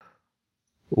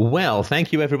Well,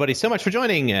 thank you everybody so much for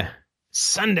joining.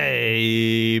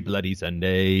 Sunday, bloody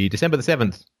Sunday, December the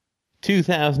 7th,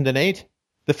 2008.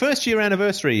 The first year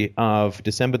anniversary of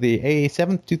December the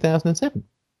 7th, 2007.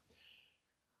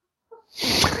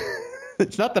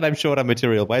 It's not that I'm short on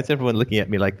material. Why is everyone looking at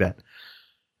me like that?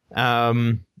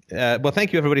 Well,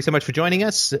 thank you everybody so much for joining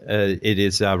us. It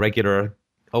is a regular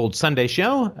old Sunday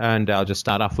show, and I'll just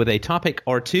start off with a topic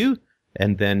or two,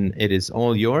 and then it is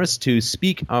all yours to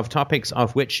speak of topics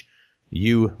of which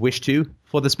you wish to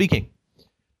for the speaking.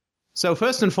 So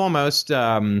first and foremost,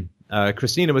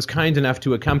 Christina was kind enough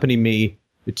to accompany me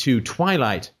to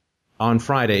Twilight on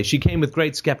Friday. She came with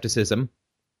great skepticism,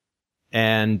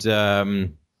 and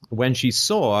when she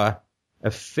saw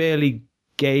a fairly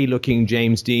gay-looking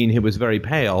James Dean who was very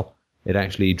pale, it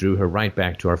actually drew her right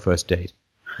back to our first date,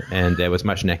 and there was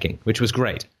much necking, which was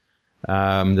great.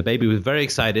 The baby was very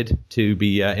excited to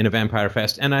be in a Vampire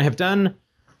Fest, and I have done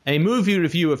a movie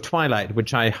review of Twilight,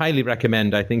 which I highly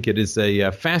recommend. I think it is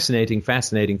a fascinating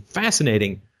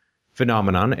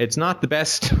phenomenon. It's not the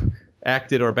best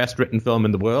acted or best written film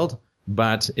in the world,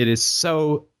 but it is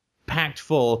so packed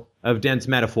full of dense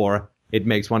metaphor, it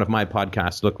makes one of my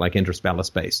podcasts look like interstellar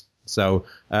space. So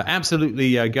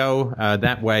absolutely go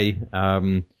that way.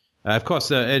 Of course,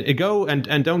 go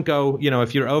and don't go,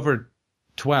 if you're over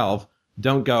 12,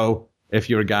 don't go if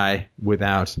you're a guy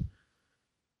without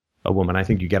a woman. I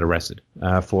think you get arrested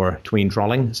for tween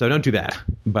trolling, so don't do that.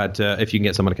 But if you can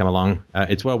get someone to come along,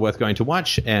 it's well worth going to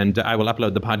watch, and I will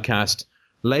upload the podcast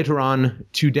later on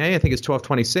today. I think it's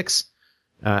 12/26,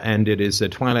 and it is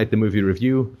Twilight the Movie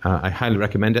Review. I highly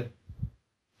recommend it.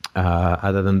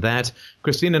 Other than that,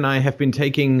 Christine and I have been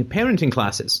taking parenting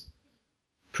classes,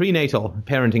 prenatal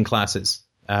parenting classes,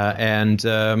 and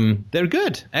they're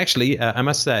good, actually. I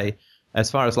must say, as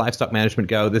far as livestock management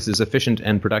go, this is efficient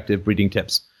and productive breeding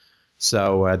tips.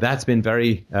 So that's been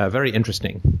very, very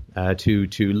interesting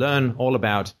to learn all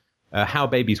about how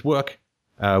babies work,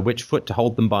 which foot to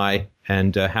hold them by,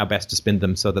 and how best to spin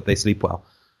them so that they sleep well.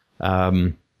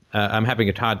 I'm having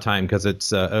a hard time because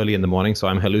it's early in the morning, so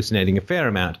I'm hallucinating a fair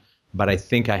amount, but I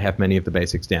think I have many of the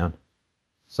basics down.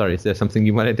 Sorry, is there something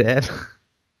you wanted to add?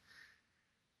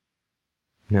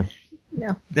 No.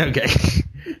 Okay.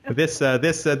 This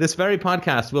very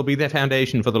podcast will be the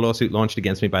foundation for the lawsuit launched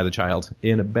against me by the child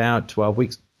in about 12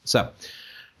 weeks. So,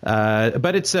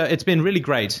 but it's been really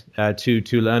great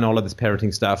to learn all of this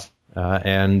parenting stuff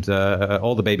and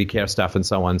all the baby care stuff and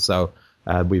so on. So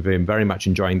we've been very much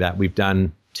enjoying that. We've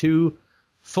done 2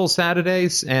 full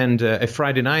Saturdays and a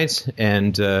Friday night,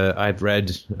 and I've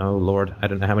read, oh Lord, I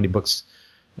don't know how many books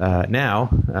by now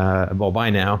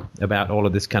about all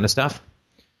of this kind of stuff.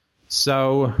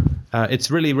 So it's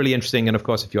really, really interesting. And of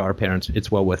course, if you are a parent, it's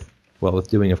well worth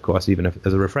doing, of course, even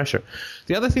as a refresher.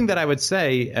 The other thing that I would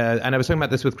say, and I was talking about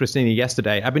this with Christina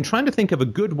yesterday, I've been trying to think of a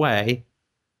good way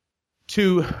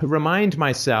to remind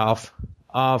myself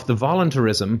of the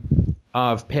voluntarism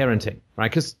of parenting, right?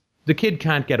 Because the kid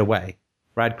can't get away,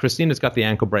 right? Christina's got the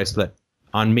ankle bracelet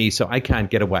on me, so I can't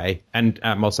get away. And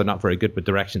I'm also not very good with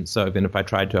directions. So even if I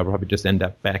tried to, I'd probably just end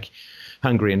up back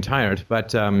hungry and tired.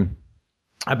 But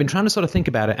I've been trying to sort of think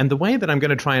about it, and the way that I'm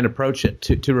going to try and approach it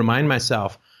to remind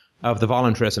myself of the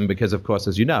voluntarism, because, of course,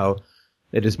 as you know,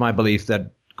 it is my belief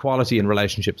that quality in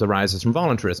relationships arises from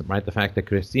voluntarism, right? The fact that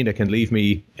Christina can leave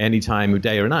me anytime,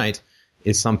 day or night,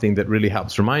 is something that really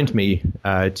helps remind me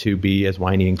to be as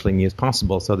whiny and clingy as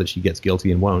possible so that she gets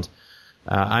guilty and won't.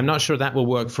 I'm not sure that will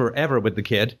work forever with the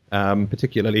kid,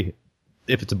 particularly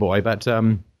if it's a boy, but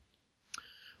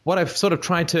what I've sort of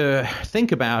tried to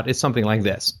think about is something like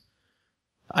this.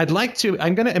 I'm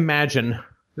going to imagine,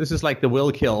 this is like the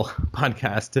Will Kill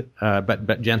podcast,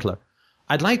 but gentler.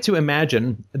 I'd like to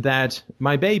imagine that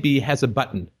my baby has a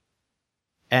button,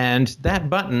 and that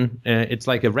button, it's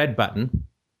like a red button,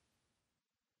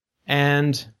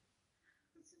 and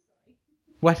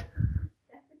what?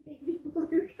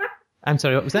 I'm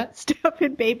sorry, what was that? Stuff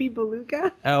in Baby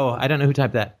Beluga. Oh, I don't know who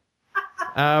typed that.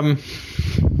 I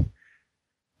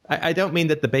don't mean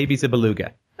that the baby's a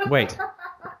beluga. Wait.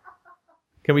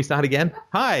 Can we start again?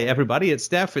 Hi, everybody. It's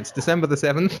Steph. It's December the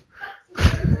 7th.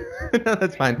 No,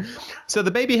 that's fine. So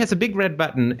the baby has a big red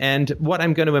button, and what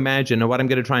I'm going to imagine, or what I'm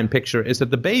going to try and picture, is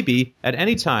that the baby, at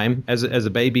any time, as a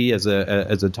baby, as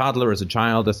a toddler, as a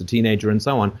child, as a teenager, and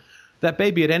so on, that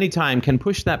baby at any time can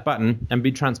push that button and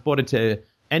be transported to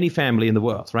any family in the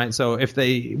world, right? So if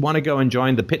they want to go and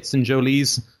join the Pitts and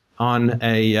Jolies on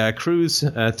a cruise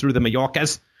through the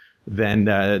Mallorcas, then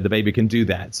the baby can do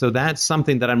that. So that's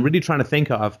something that I'm really trying to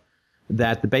think of,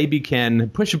 that the baby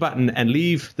can push a button and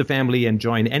leave the family and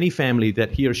join any family that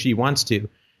he or she wants to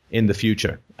in the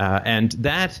future. And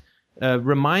that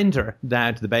reminder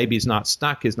that the baby is not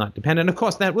stuck, is not dependent. Of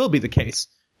course, that will be the case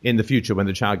in the future when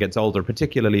the child gets older,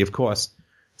 particularly, of course,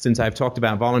 since I've talked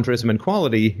about voluntarism and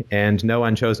quality and no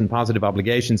unchosen positive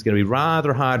obligation. It's going to be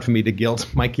rather hard for me to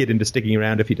guilt my kid into sticking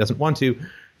around if he doesn't want to.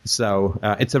 So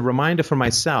it's a reminder for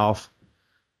myself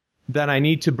that I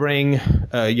need to bring,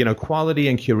 quality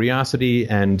and curiosity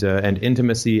and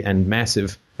intimacy and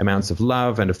massive amounts of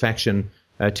love and affection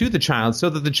to the child, so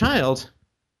that the child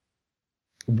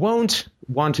won't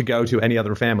want to go to any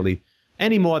other family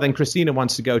any more than Christina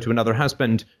wants to go to another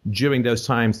husband during those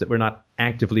times that we're not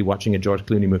actively watching a George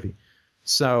Clooney movie.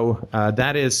 So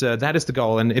that is the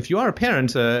goal. And if you are a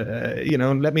parent,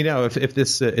 let me know if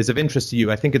this is of interest to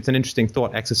you. I think it's an interesting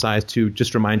thought exercise to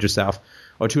just remind yourself,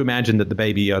 or to imagine that the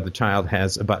baby or the child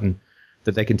has a button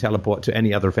that they can teleport to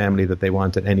any other family that they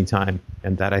want at any time.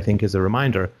 And that, I think, is a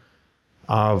reminder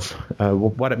of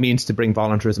what it means to bring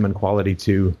voluntarism and quality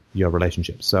to your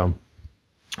relationship. So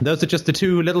those are just the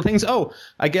two little things. Oh,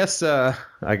 I guess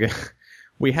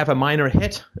we have a minor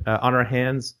hit on our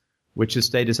hands, which is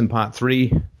status in part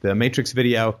 3, the Matrix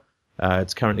video.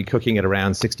 It's currently cooking at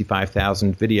around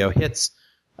 65,000 video hits.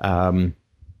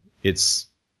 It's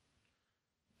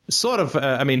sort of,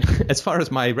 as far as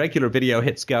my regular video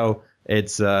hits go,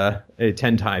 it's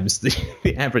 10 times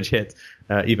the average hit,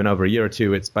 even over a year or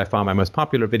two. It's by far my most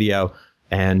popular video,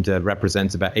 and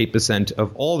represents about 8%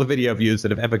 of all the video views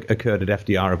that have ever occurred at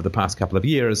FDR over the past couple of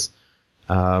years,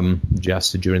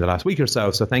 just during the last week or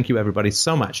so. So thank you, everybody,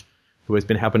 so much who has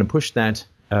been helping to push that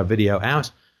video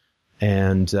out.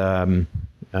 And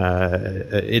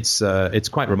it's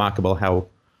quite remarkable how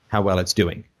well it's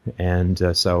doing.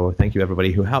 And so thank you,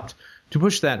 everybody who helped to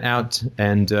push that out.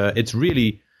 And it's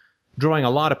really drawing a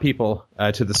lot of people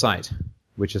to the site,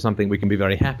 which is something we can be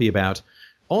very happy about.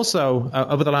 Also,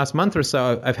 over the last month or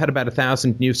so, I've had about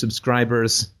 1,000 new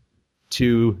subscribers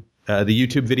to the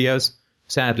YouTube videos.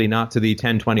 Sadly, not to the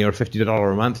 $10, $20, or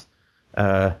 $50 a month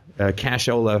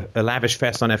cashola lavish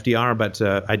fest on FDR, but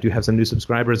I do have some new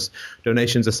subscribers.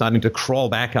 Donations are starting to crawl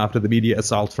back after the media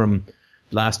assault from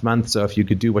last month. So if you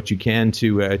could do what you can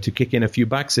to kick in a few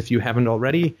bucks if you haven't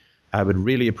already, I would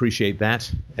really appreciate that.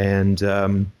 And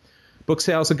book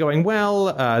sales are going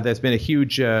well. There's been a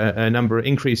huge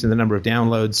increase in the number of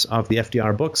downloads of the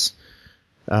FDR books.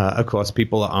 Of course,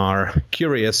 people are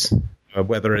curious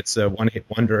whether it's a one-hit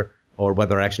wonder or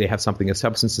whether I actually have something of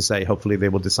substance to say. Hopefully they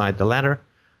will decide the latter.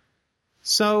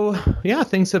 So, yeah,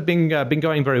 things have been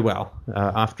going very well.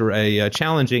 After a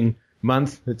challenging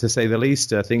month, to say the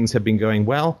least, things have been going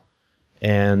well.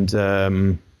 And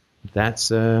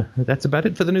that's about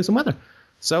it for the news and weather.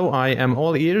 So I am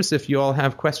all ears. If you all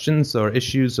have questions or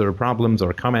issues or problems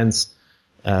or comments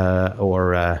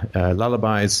or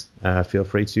lullabies, feel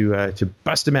free to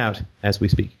bust them out as we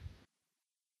speak.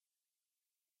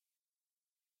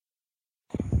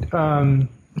 I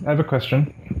have a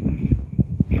question.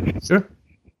 Sure.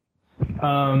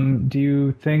 Do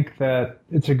you think that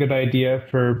it's a good idea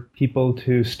for people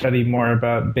to study more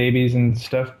about babies and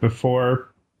stuff before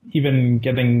even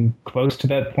getting close to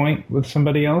that point with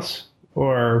somebody else?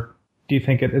 Or do you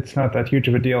think it's not that huge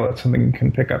of a deal? It's something you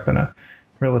can pick up in a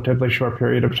relatively short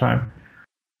period of time?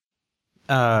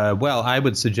 Well, I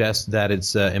would suggest that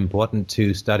it's important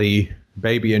to study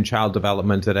baby and child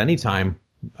development at any time,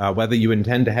 whether you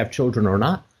intend to have children or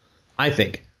not, I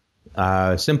think.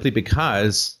 Simply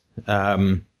because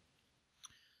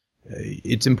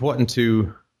it's important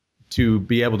to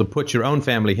be able to put your own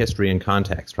family history in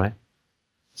context, right?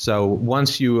 So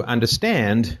once you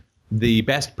understand the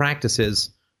best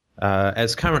practices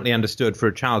as currently understood for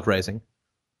child raising,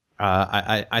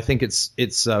 I think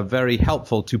it's very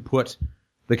helpful to put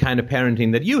the kind of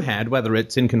parenting that you had, whether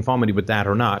it's in conformity with that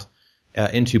or not,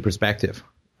 into perspective,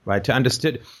 right? To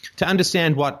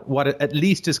understand what at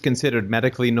least is considered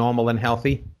medically normal and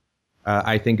healthy,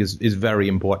 I think is very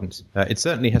important. It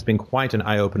certainly has been quite an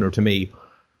eye-opener to me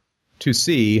to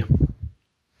see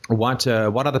what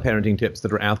other parenting tips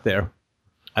that are out there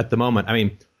at the moment. I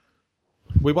mean,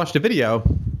 we watched a video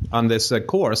on this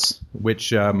course,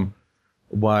 which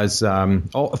was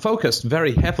focused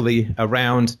very heavily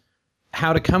around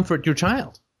how to comfort your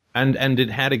child. And it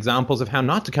had examples of how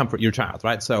not to comfort your child,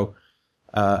 right? So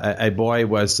a boy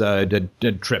was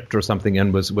tripped or something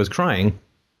and was crying.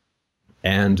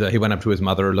 And he went up to his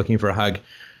mother looking for a hug.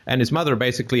 And his mother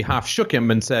basically half shook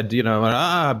him and said,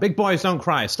 big boys don't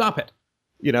cry. Stop it.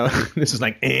 This is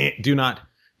like, do not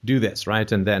do this,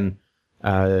 right? And then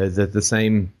the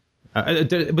same,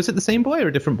 was it the same boy or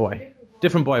a different boy?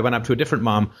 Different boy went up to a different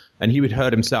mom, and he had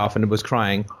hurt himself and was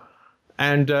crying.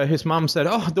 And his mom said,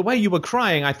 oh, the way you were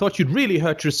crying, I thought you'd really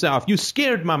hurt yourself. You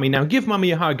scared mommy. Now give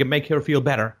mommy a hug and make her feel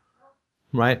better.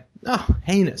 right? Oh,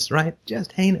 heinous, right?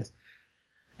 Just heinous.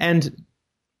 And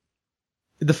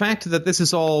the fact that this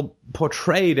is all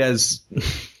portrayed as,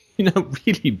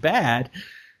 really bad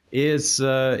is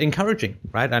encouraging,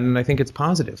 right? And I think it's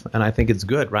positive, and I think it's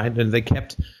good, right? And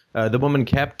the woman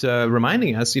kept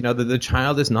reminding us, that the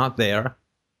child is not there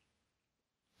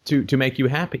to make you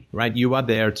happy, right? You are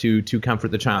there to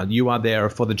comfort the child. You are there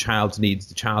for the child's needs.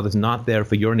 The child is not there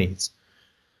for your needs.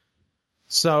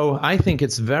 So I think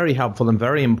it's very helpful and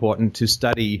very important to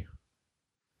study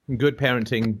good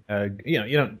parenting.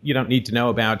 You don't need to know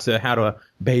about how to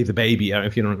bathe a baby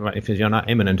if you're not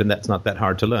imminent, and that's not that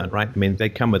hard to learn, right? I mean, they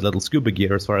come with little scuba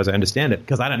gear, as far as I understand it,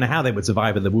 because I don't know how they would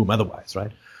survive in the womb otherwise,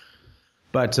 right?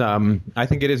 But I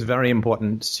think it is very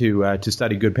important to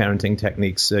study good parenting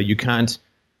techniques. You can't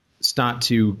start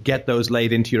to get those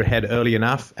laid into your head early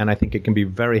enough, and I think it can be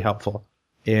very helpful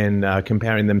in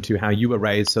comparing them to how you were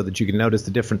raised, so that you can notice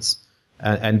the difference.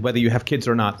 And whether you have kids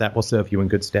or not, that will serve you in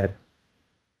good stead.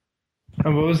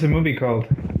 And what was the movie called?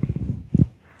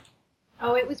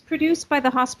 Oh, it was produced by the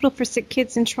Hospital for Sick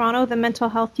Kids in Toronto, the mental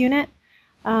health unit.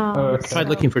 Okay. Tried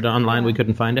looking for it online, we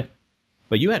couldn't find it.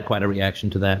 But you had quite a reaction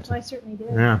to that. Well, I certainly did.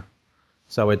 Yeah.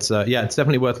 So it's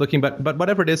definitely worth looking. But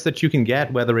whatever it is that you can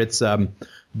get, whether it's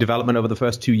development over the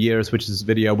first 2 years, which is this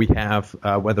video we have,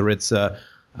 whether it's just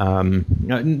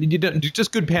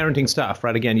good parenting stuff,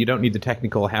 right? Again, you don't need the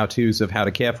technical how-tos of how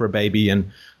to care for a baby,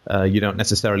 and you don't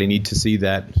necessarily need to see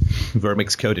that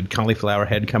vermix-coated cauliflower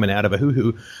head coming out of a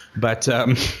hoo-hoo. But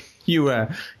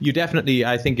you definitely,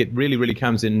 I think it really, really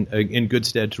comes in good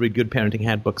stead to read good parenting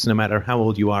handbooks, no matter how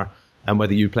old you are and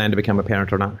whether you plan to become a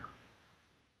parent or not.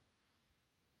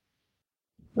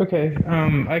 Okay,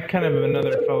 I kind of have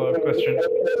another follow-up question.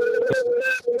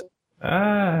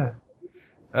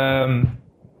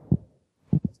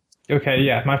 Okay,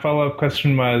 yeah, my follow-up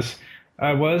question was,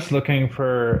 I was looking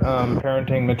for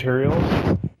parenting materials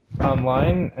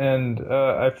online, and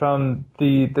I found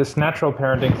this natural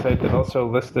parenting site that also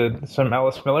listed some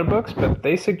Alice Miller books, but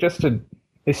they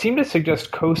seemed to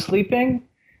suggest co-sleeping,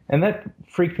 and that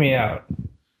freaked me out.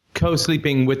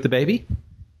 Co-sleeping with the baby?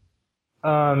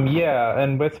 Yeah,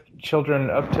 and with children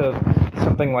up to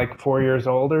something like 4 years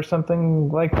old or something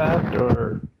like that,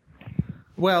 or...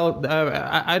 Well,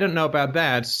 I don't know about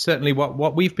that. Certainly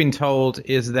what we've been told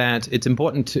is that it's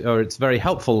important or it's very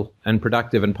helpful and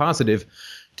productive and positive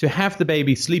to have the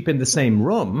baby sleep in the same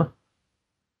room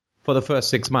for the first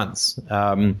 6 months.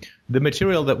 The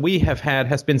material that we have had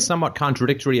has been somewhat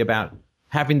contradictory about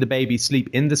having the baby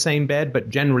sleep in the same bed, but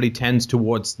generally tends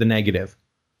towards the negative,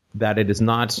 that it is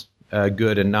not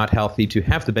good and not healthy to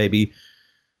have the baby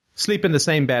sleep in the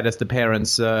same bed as the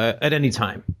parents at any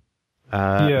time.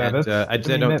 I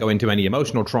don't go into any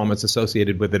emotional traumas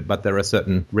associated with it, but there are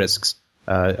certain risks,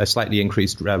 a slightly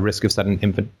increased risk of sudden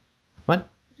infant. What?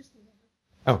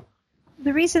 Oh.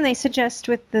 The reason they suggest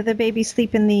with the baby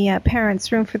sleep in the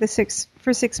parents' room for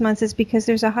 6 months is because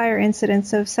there's a higher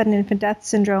incidence of sudden infant death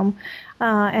syndrome,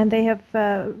 and they have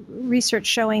research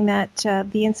showing that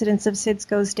the incidence of SIDS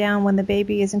goes down when the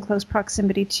baby is in close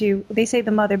proximity to, they say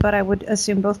the mother, but I would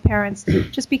assume both parents,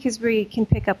 just because we can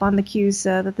pick up on the cues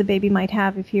that the baby might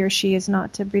have if he or she is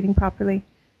not breathing properly.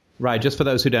 Right. Just for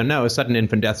those who don't know, sudden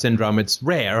infant death syndrome, it's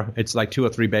rare. It's like 2 or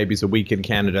 3 babies a week in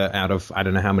Canada out of, I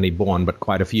don't know how many born, but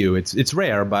quite a few. It's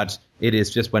rare, but it is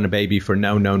just when a baby, for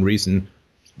no known reason,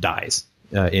 dies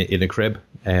in a crib.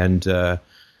 And there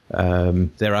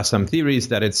are some theories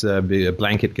that it's a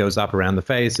blanket goes up around the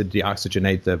face, it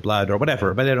deoxygenates the blood or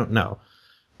whatever, but they don't know.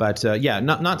 But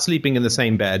not sleeping in the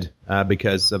same bed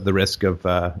because of the risk of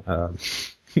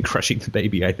crushing the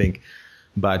baby, I think.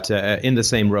 But in the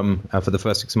same room for the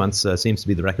first 6 months seems to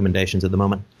be the recommendations at the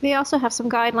moment. They also have some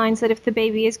guidelines that if the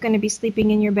baby is going to be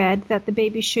sleeping in your bed, that the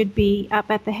baby should be up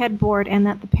at the headboard and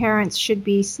that the parents should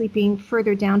be sleeping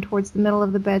further down towards the middle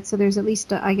of the bed. So there's at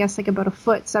least, about a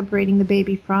foot separating the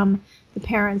baby from the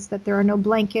parents, that there are no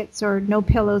blankets or no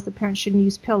pillows. The parents shouldn't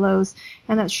use pillows,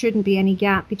 and that shouldn't be any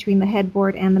gap between the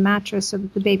headboard and the mattress so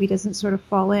that the baby doesn't sort of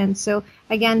fall in. So,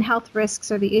 again, health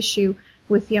risks are the issue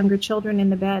with younger children in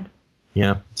the bed.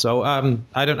 Yeah. So I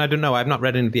don't know. I've not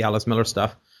read any of the Alice Miller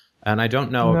stuff, and I don't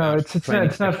know. No,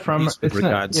 it's not from with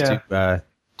regards to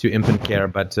infant care,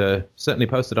 but certainly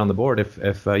post it on the board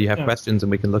if you have questions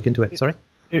and we can look into it. Sorry.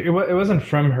 It wasn't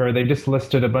from her. They just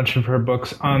listed a bunch of her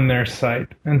books on their site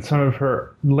and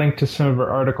linked to some of her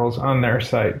articles on their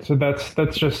site. So that's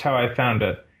just how I found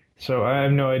it. So I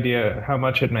have no idea how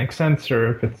much it makes sense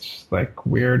or if it's like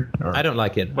weird. Or I don't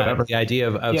like it. Whatever. The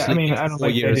idea of sleeping for 4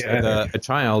 years with a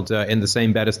child in the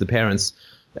same bed as the parents,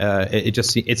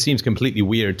 it seems completely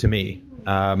weird to me.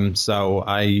 So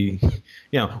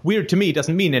weird to me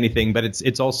doesn't mean anything, but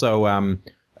it's also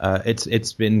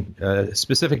it's been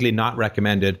specifically not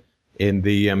recommended in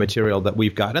the material that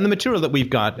we've got. And the material that we've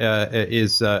got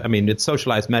is, it's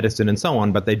socialized medicine and so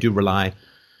on, but they do rely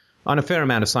on a fair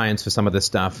amount of science for some of this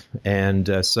stuff.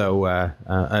 And so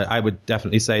I would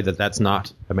definitely say that that's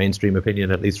not a mainstream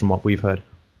opinion, at least from what we've heard.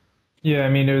 Yeah,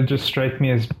 it would just strike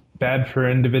me as bad for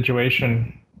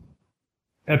individuation,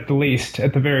 at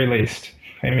the very least.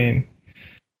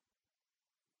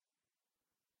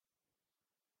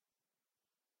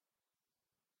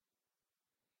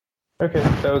 Okay,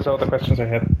 that was all the questions I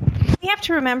had. We have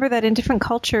to remember that in different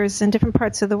cultures and different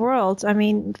parts of the world,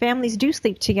 families do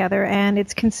sleep together, and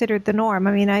it's considered the norm.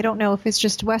 I don't know if it's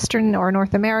just Western or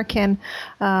North American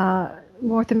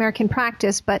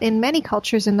practice, but in many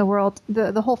cultures in the world,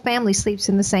 the whole family sleeps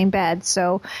in the same bed.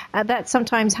 So that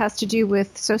sometimes has to do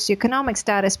with socioeconomic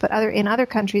status, but in other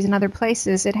countries and other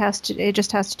places, it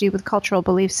just has to do with cultural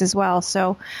beliefs as well.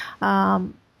 So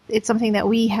it's something that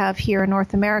we have here in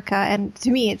North America, and to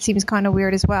me, it seems kind of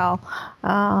weird as well.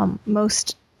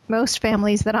 Most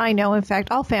families that I know, in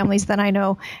fact, all families that I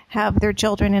know, have their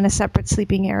children in a separate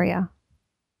sleeping area.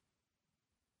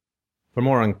 For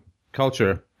more on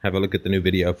culture, have a look at the new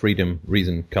video, Freedom,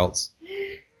 Reason, Cults.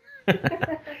 Did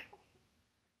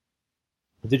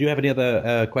you have any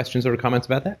other questions or comments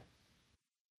about that?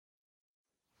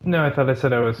 No, I thought I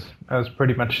said I was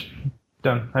pretty much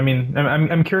done.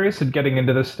 I'm curious at getting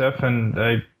into this stuff, and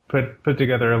I put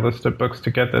together a list of books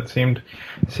to get that seemed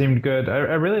good. I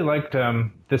really liked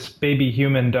this Baby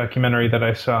Human documentary that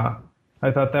I saw.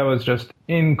 I thought that was just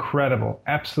incredible.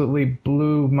 Absolutely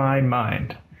blew my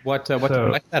mind. What did you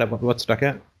like that? What stuck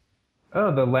out?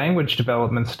 Oh, the language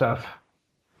development stuff,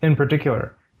 in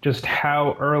particular. Just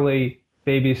how early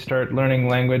babies start learning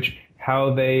language,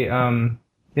 how they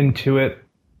intuit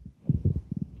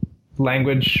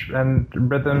language and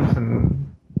rhythms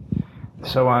and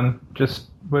so on, just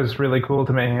was really cool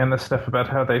to me. And the stuff about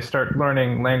how they start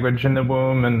learning language in the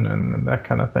womb and that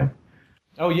kind of thing.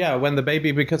 Oh, yeah, when the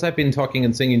baby, because I've been talking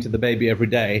and singing to the baby every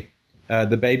day,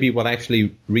 the baby will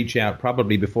actually reach out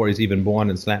probably before he's even born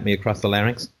and slap me across the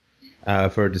larynx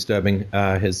for disturbing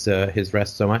his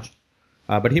rest so much.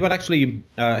 But he will actually,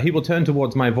 he will turn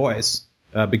towards my voice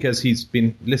because he's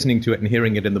been listening to it and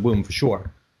hearing it in the womb for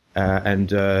sure.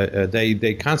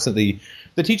 They constantly,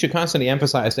 the teacher constantly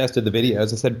emphasized as to the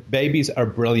videos, I said, babies are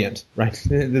brilliant, right?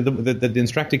 The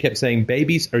instructor kept saying,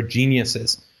 babies are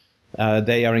geniuses.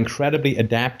 They are incredibly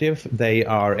adaptive. They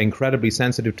are incredibly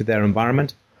sensitive to their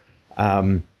environment.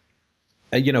 For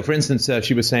instance,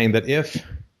 she was saying that if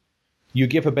you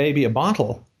give a baby a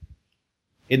bottle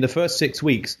in the first 6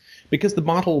 weeks, because the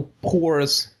bottle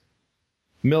pours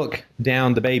milk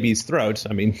down the baby's throat,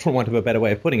 for want of a better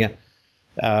way of putting it,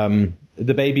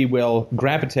 the baby will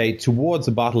gravitate towards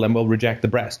the bottle and will reject the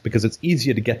breast because it's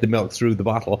easier to get the milk through the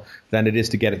bottle than it is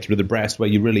to get it through the breast, where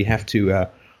you really have to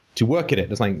work at it.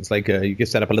 It's like you can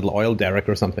set up a little oil derrick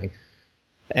or something.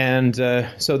 And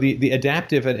so the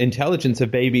adaptive intelligence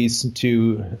of babies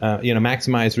to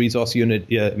maximize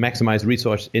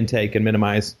resource intake and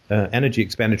minimize energy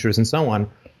expenditures and so on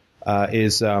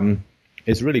is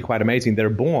really quite amazing. They're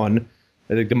born.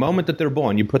 The moment that they're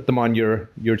born, you put them on your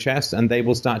chest and they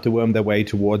will start to worm their way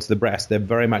towards the breast. They're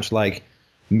very much like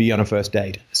me on a first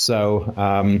date.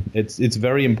 So it's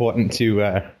very important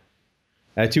to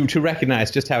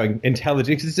recognize just how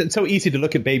intelligent. It's so easy to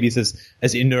look at babies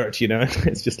as inert,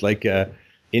 It's just like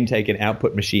intake and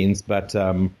output machines. But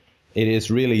it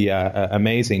is really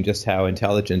amazing just how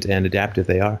intelligent and adaptive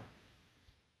they are.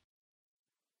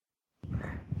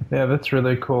 Yeah, that's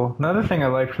really cool. Another thing I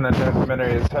like from that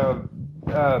documentary is how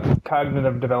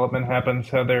cognitive development happens,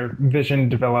 how their vision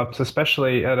develops,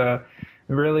 especially at a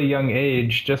really young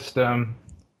age. Just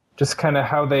kind of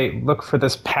how they look for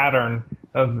this pattern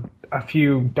of a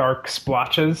few dark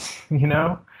splotches,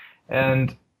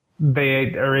 and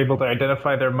they are able to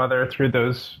identify their mother through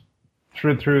the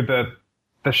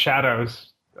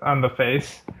shadows on the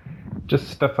face. Just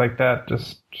stuff like that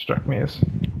just struck me as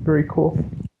very cool.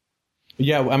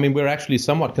 Yeah, we're actually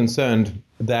somewhat concerned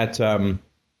that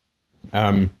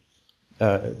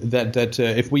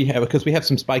if we have, because we have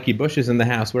some spiky bushes in the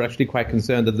house, we're actually quite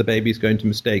concerned that the baby's going to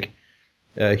mistake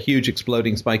huge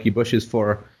exploding spiky bushes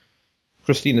for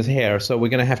Christina's hair. So we're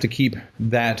going to have to keep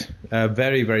that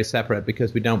very, very separate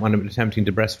because we don't want him attempting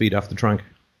to breastfeed off the trunk.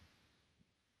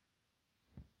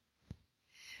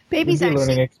 Babies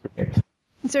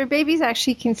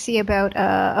actually can see about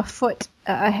a foot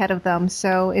ahead of them.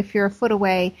 So if you're a foot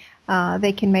away,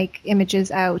 they can make images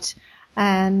out.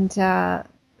 And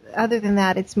other than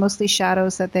that, it's mostly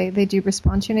shadows that they do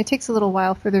respond to. And it takes a little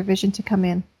while for their vision to come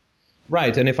in.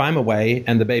 Right, and if I'm away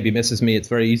and the baby misses me, it's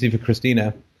very easy for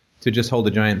Christina to just hold a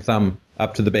giant thumb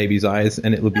up to the baby's eyes,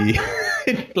 and it will be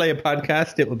play a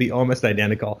podcast. It will be almost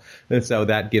identical, and so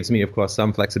that gives me, of course,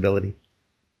 some flexibility.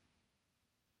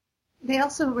 They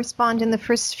also respond in the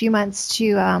first few months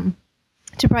to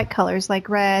bright colors like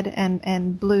red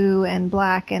and blue and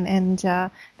black, and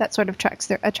that sort of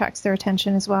attracts their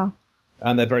attention as well.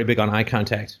 And they're very big on eye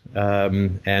contact,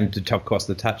 and of course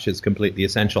the touch is completely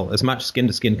essential. As much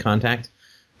skin-to-skin contact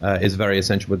is very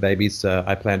essential with babies.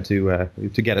 I plan to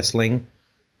get a sling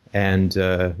and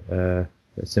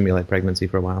simulate pregnancy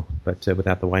for a while, but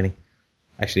without the whining.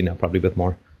 Actually, no, probably with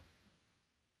more.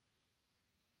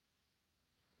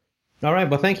 All right,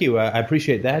 well, thank you. I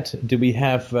appreciate that. Do we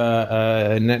have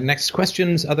next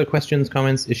questions, other questions,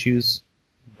 comments, issues,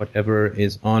 whatever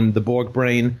is on the Borg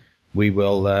brain? We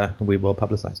will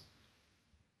publicize.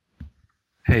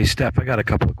 Hey, Steph, I got a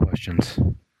couple of questions.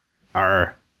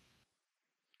 Arr.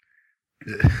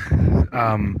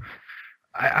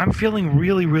 I'm feeling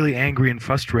really, really angry and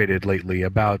frustrated lately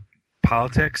about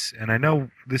politics, and I know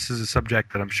this is a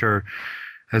subject that I'm sure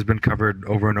has been covered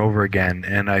over and over again,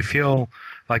 and I feel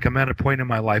like I'm at a point in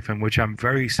my life in which I'm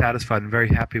very satisfied and very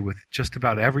happy with just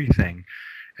about everything,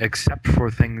 except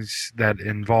for things that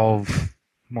involve,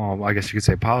 well, I guess you could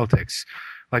say politics.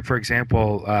 Like, for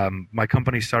example, my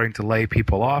company's starting to lay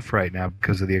people off right now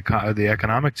because of the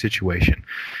economic situation.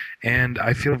 And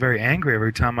I feel very angry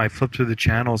every time I flip through the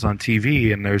channels on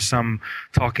TV and there's some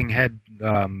talking head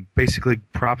basically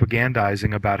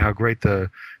propagandizing about how great the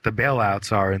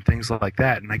bailouts are and things like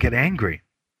that. And I get angry.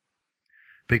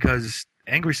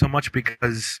 Angry so much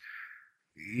because,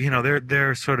 you know,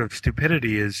 their sort of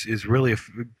stupidity is really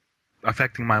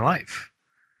affecting my life.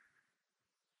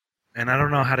 And I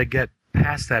don't know how to get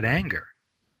past that anger.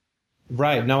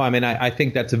 Right. No, I mean, I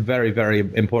think that's a very, very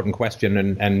important question,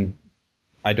 and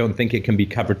I don't think it can be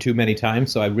covered too many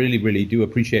times, so I really, really do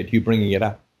appreciate you bringing it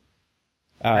up.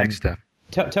 Thanks, Steph.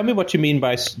 Tell me what you mean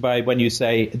by when you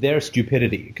say their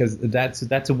stupidity, because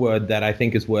that's a word that I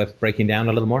think is worth breaking down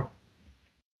a little more.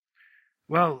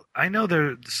 Well, I know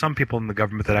there are some people in the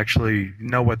government that actually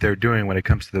know what they're doing when it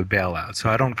comes to the bailout, so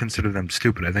I don't consider them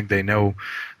stupid. I think they know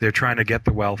they're trying to get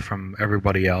the wealth from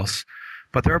everybody else.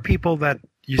 But there are people that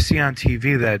you see on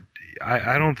TV that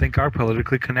I don't think are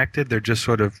politically connected. They're just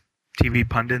sort of TV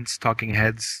pundits, talking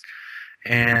heads,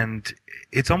 and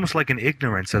it's almost like an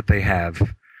ignorance that they have,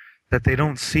 that they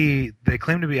don't see. They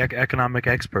claim to be economic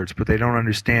experts, but they don't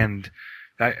understand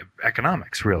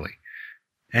economics, really.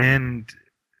 And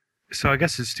so I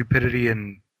guess it's stupidity,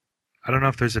 and I don't know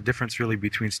if there's a difference really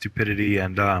between stupidity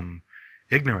and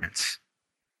ignorance.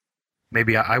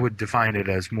 Maybe I would define it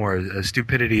as more as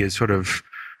stupidity is sort of,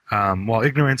 well,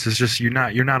 ignorance is just you're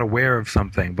not aware of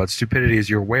something, but stupidity is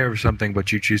you're aware of something, but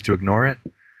you choose to ignore it.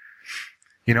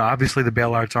 You know, obviously the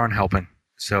bailouts aren't helping.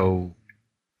 So,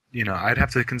 you know, I'd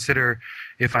have to consider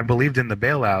if I believed in the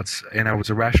bailouts and I was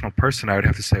a rational person, I would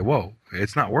have to say, whoa,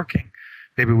 it's not working.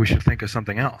 Maybe we should think of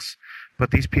something else.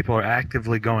 But these people are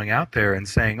actively going out there and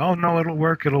saying, oh, no, it'll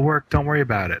work, don't worry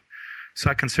about it. So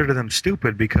I consider them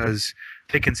stupid because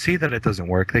they can see that it doesn't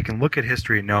work. They can look at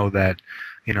history and know that,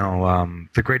 you know,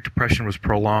 the Great Depression was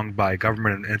prolonged by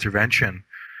government intervention,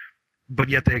 but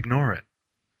yet they ignore it.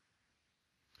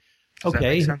 Does that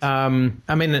make sense?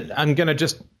 I mean, I'm going to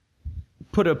just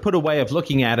put a way of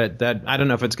looking at it that I don't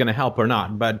know if it's going to help or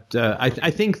not, but I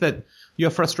think that your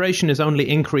frustration is only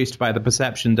increased by the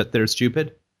perception that they're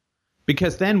stupid.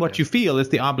 Because then what you feel is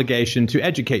the obligation to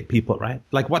educate people, right?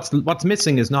 Like what's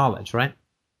missing is knowledge, right?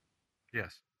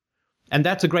 Yes. And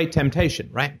that's a great temptation,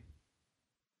 right?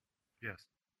 Yes.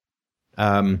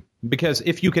 Because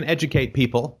if you can educate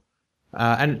people,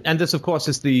 and this of course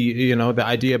is the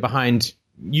idea behind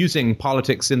using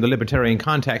politics in the libertarian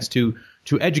context to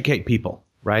educate people,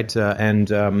 right?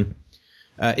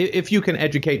 If you can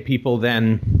educate people,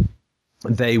 then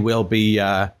they will be.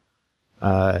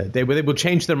 They will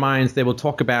change their minds. They will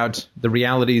talk about the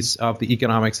realities of the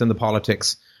economics and the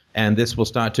politics, and this will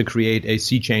start to create a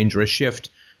sea change or a shift,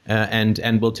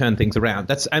 and will turn things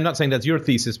around. I'm not saying that's your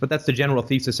thesis, but that's the general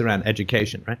thesis around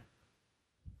education, right?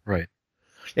 Right.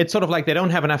 It's sort of like they don't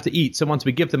have enough to eat, so once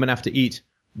we give them enough to eat,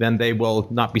 then they will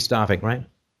not be starving, right?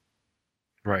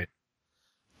 Right.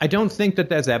 I don't think that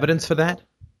there's evidence for that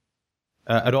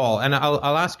at all, and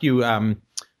I'll ask you.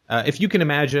 If you can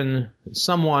imagine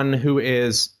someone who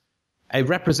is a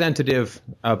representative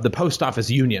of the post office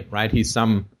union, right? He's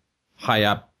some high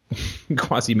up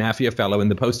quasi-mafia fellow in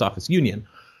the post office union.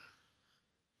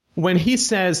 When he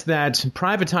says that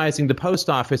privatizing the post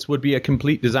office would be a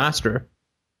complete disaster,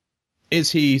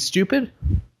 is he stupid?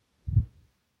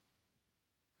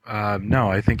 No,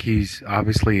 I think he's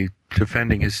obviously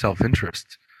defending his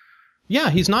self-interest. Yeah,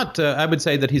 he's not. I would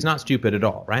say that he's not stupid at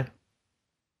all, right?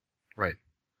 Right.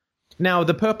 Now,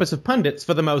 the purpose of pundits,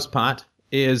 for the most part,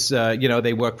 is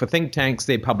they work for think tanks,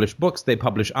 they publish books, they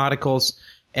publish articles,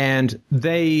 and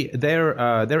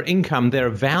their income, their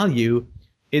value,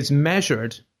 is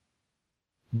measured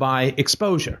by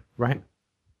exposure, right?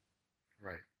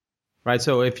 Right.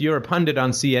 So if you're a pundit on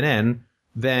CNN,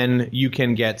 then you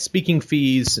can get speaking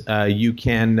fees.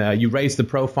 You raise the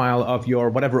profile of your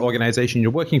whatever organization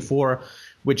you're working for,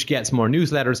 which gets more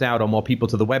newsletters out, or more people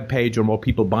to the web page, or more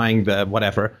people buying the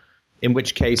whatever. In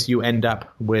which case you end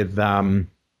up with more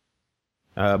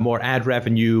ad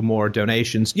revenue, more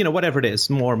donations, whatever it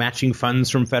is, more matching funds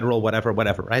from federal, whatever,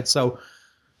 right? So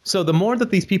the more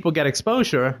that these people get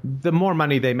exposure, the more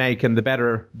money they make and the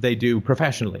better they do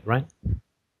professionally, right?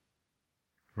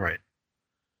 Right.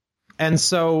 And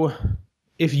so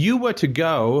if you were to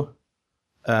go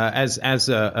as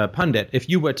a pundit, if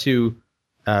you were to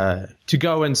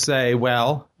go and say,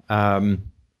 well, Barack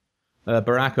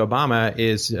Obama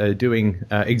is doing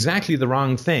exactly the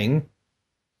wrong thing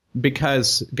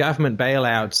because government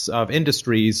bailouts of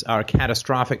industries are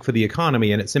catastrophic for the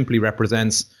economy, and it simply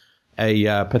represents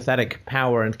a pathetic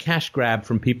power and cash grab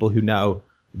from people who know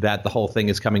that the whole thing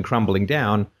is coming crumbling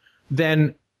down,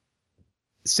 then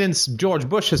since George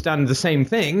Bush has done the same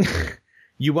thing,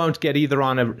 you won't get either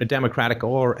on a Democratic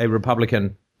or a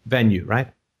Republican venue,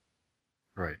 right?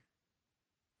 Right.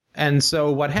 And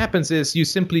so what happens is you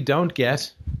simply don't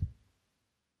get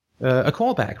a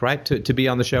callback, right, to be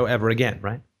on the show ever again,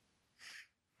 right?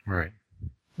 Right.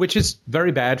 Which is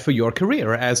very bad for your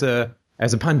career as a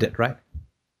pundit, right?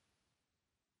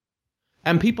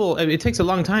 And people, it takes a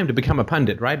long time to become a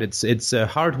pundit, right? It's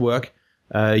hard work.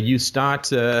 You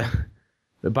start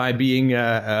by being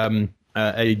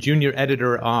a junior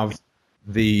editor of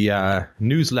the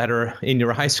newsletter in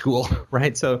your high school,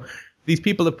 right? So these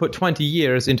people have put 20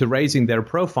 years into raising their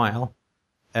profile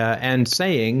and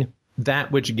saying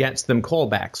that which gets them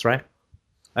callbacks, right?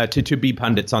 To be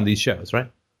pundits on these shows,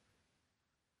 right?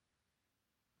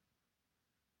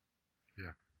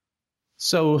 Yeah.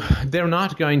 So they're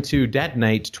not going to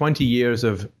detonate 20 years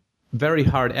of very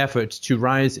hard effort to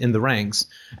rise in the ranks.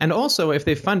 And also, if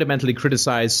they fundamentally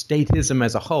criticize statism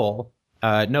as a whole,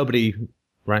 nobody,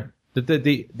 right?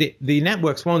 The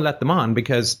networks won't let them on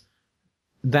because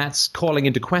that's calling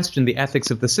into question the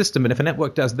ethics of the system. And if a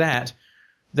network does that,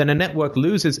 then a network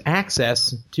loses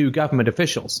access to government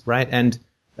officials, right? And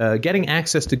getting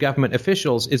access to government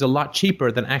officials is a lot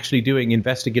cheaper than actually doing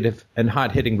investigative and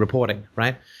hard-hitting reporting,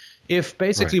 right? If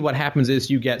basically what happens is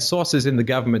you get sources in the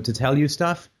government to tell you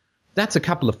stuff, that's a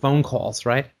couple of phone calls,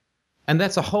 right? And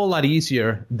that's a whole lot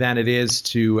easier than it is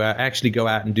to actually go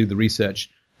out and do the research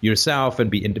yourself and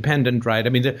be independent, right? I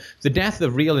mean, the death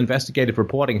of real investigative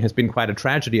reporting has been quite a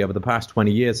tragedy over the past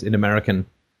 20 years in American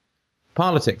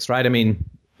politics, right? I mean,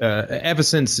 ever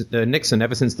since Nixon,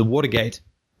 ever since the Watergate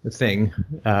thing,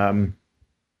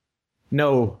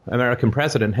 no American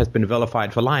president has been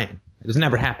vilified for lying. It has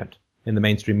never happened in the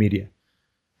mainstream media.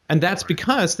 And that's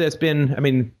because there's been, I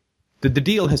mean, the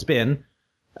deal has been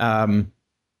the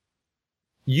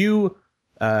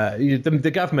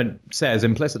government says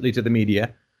implicitly to the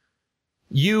media,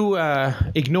 you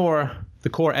ignore the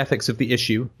core ethics of the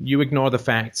issue, you ignore the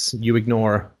facts, you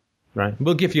ignore, right?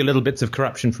 We'll give you little bits of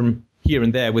corruption from here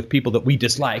and there with people that we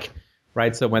dislike,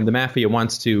 right? So when the mafia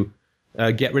wants to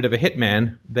get rid of a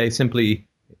hitman, they simply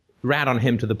rat on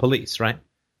him to the police, right?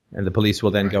 And the police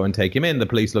will then go and take him in. The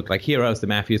police look like heroes. The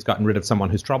mafia's gotten rid of someone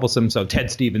who's troublesome. So Ted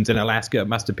Stevens in Alaska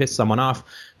must have pissed someone off,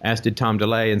 as did Tom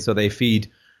DeLay. And so they feed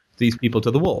these people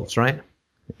to the wolves, right?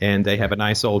 And they have a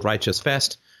nice old righteous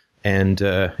fest. And,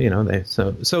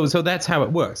 so that's how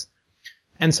it works.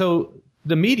 And so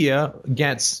the media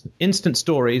gets instant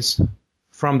stories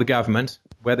from the government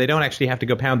where they don't actually have to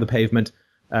go pound the pavement,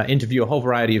 interview a whole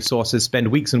variety of sources, spend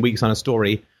weeks and weeks on a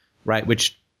story, right,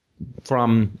 which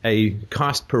from a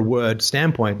cost per word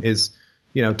standpoint is,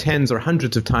 tens or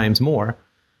hundreds of times more.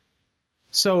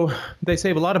 So they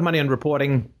save a lot of money on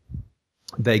reporting.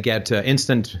 They get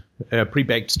instant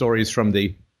pre-baked stories from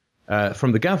the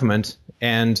government,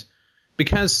 and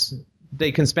because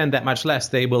they can spend that much less,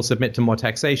 they will submit to more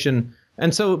taxation,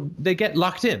 and so they get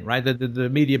locked in, right? The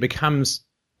media becomes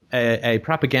a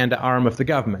propaganda arm of the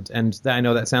government, and I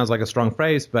know that sounds like a strong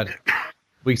phrase, but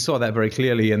we saw that very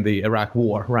clearly in the Iraq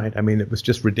War, right? I mean, it was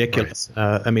just ridiculous.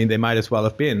 Right. They might as well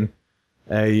have been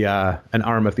an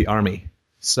arm of the army.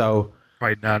 So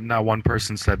right, not one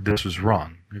person said this was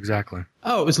wrong. Exactly.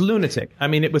 Oh, it was lunatic. I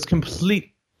mean, it was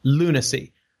complete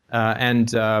lunacy. And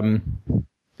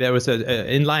There was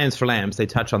in Lions for Lambs, they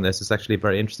touch on this. It's actually a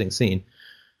very interesting scene.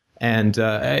 And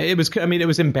it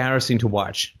was embarrassing to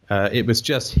watch. It was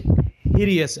just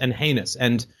hideous and heinous.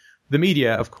 And the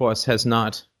media, of course, has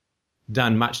not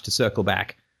done much to circle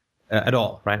back at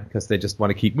all, right? Because they just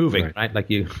want to keep moving, right? Like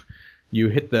you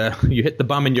hit the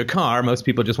bum in your car. Most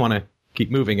people just want to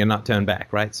keep moving and not turn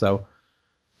back, right? So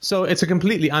it's a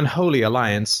completely unholy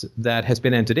alliance that has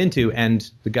been entered into, and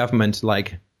the government,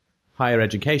 like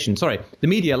the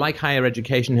media, like higher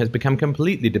education, has become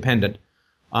completely dependent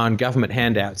on government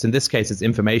handouts. In this case, it's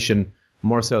information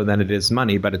more so than it is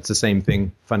money, but it's the same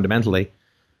thing fundamentally.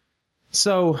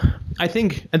 So I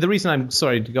think, and the reason I'm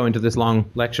sorry to go into this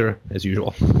long lecture as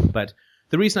usual, but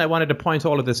the reason I wanted to point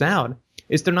all of this out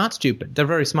is they're not stupid. They're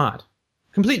very smart,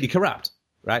 completely corrupt,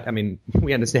 right? I mean,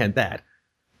 we understand that,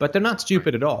 but they're not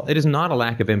stupid at all. It is not a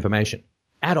lack of information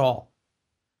at all.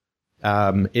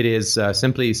 It is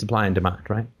simply supply and demand,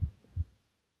 right?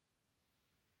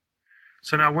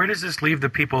 So now where does this leave the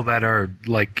people that are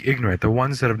like ignorant, the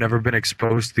ones that have never been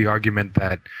exposed to the argument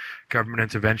that government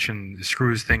intervention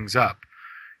screws things up?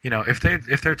 You know, if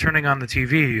they're turning on the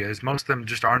TV, as most of them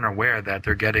just aren't aware that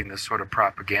they're getting this sort of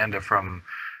propaganda from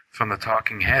the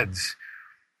talking heads.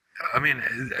 I mean,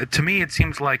 to me it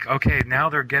seems like, okay, now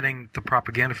they're getting the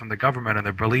propaganda from the government and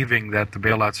they're believing that the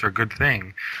bailouts are a good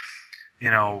thing. You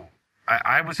know,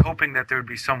 I was hoping that there would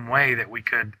be some way that we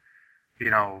could, you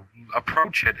know,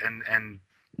 approach it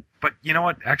but you know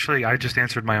what? Actually, I just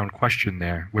answered my own question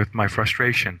there with my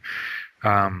frustration,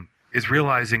 is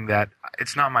realizing that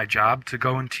it's not my job to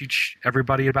go and teach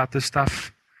everybody about this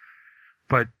stuff,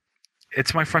 but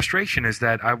it's my frustration is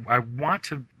that I want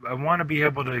to be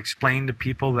able to explain to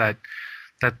people that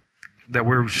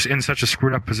we're in such a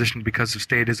screwed up position because of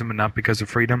statism and not because of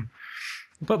freedom.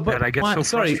 But that I get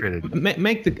so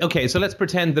frustrated. Okay, so let's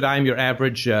pretend that I'm your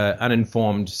average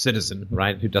uninformed citizen,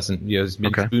 right, who doesn't use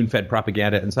spoon-fed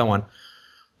propaganda and so on.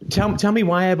 Tell me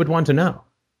why I would want to know.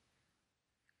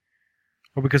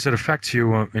 Well, because it affects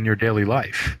you in your daily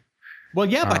life. Well,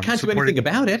 yeah, but I can't do anything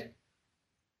about it,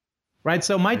 right?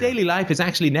 So my daily life is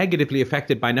actually negatively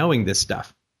affected by knowing this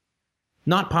stuff,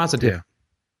 not positive. Yeah.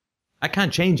 I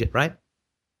can't change it, right? I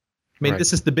mean,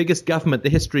 This is the biggest government the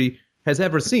history has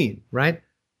ever seen, right?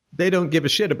 They don't give a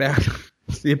shit about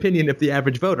the opinion of the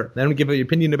average voter. They don't give an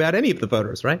opinion about any of the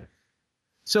voters, right?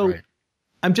 So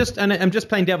I'm just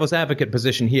playing devil's advocate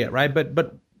position here, right?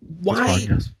 But why? Fine,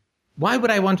 yes. Why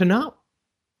would I want to know?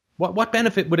 What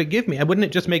benefit would it give me? Wouldn't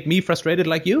it just make me frustrated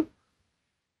like you?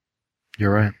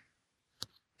 You're right.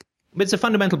 It's a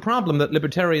fundamental problem that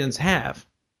libertarians have.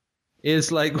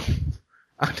 Is like,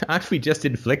 aren't we just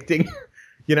inflicting,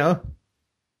 you know,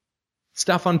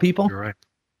 stuff on people? You're right.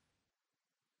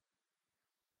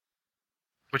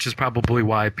 Which is probably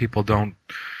why people don't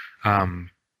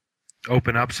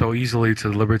open up so easily to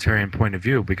the libertarian point of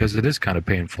view, because it is kind of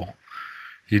painful.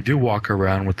 You do walk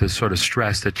around with this sort of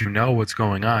stress that you know what's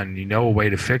going on, you know a way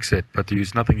to fix it, but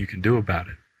there's nothing you can do about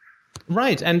it.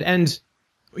 Right, and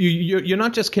you're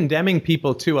not just condemning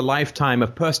people to a lifetime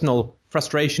of personal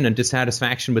frustration and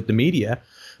dissatisfaction with the media,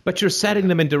 but you're setting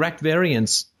them in direct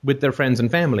variance with their friends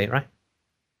and family, right?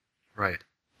 Right.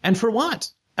 And for what?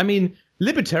 I mean,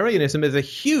 libertarianism is a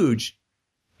huge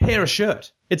hair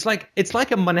shirt. It's like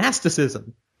a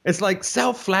monasticism. It's like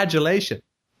self-flagellation.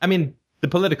 I mean, the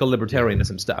political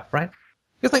libertarianism stuff, right?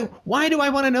 It's like, why do I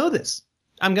want to know this?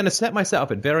 I'm going to set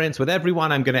myself at variance with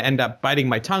everyone. I'm going to end up biting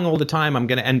my tongue all the time. I'm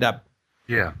going to end up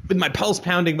with my pulse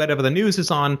pounding whenever the news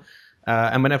is on,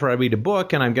 and whenever I read a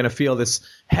book, and I'm going to feel this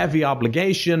heavy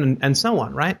obligation and so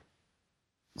on, right?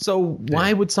 So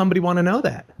why would somebody want to know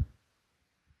that?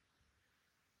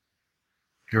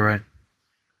 You're right.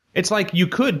 It's like you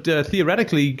could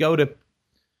theoretically go to,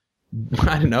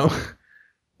 I don't know,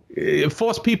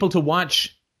 force people to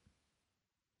watch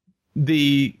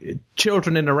the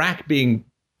children in Iraq being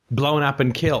blown up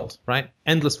and killed, right?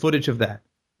 Endless footage of that.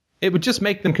 It would just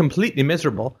make them completely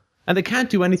miserable, and they can't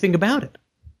do anything about it.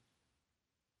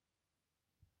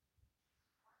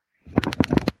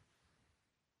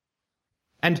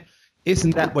 And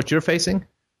isn't that what you're facing?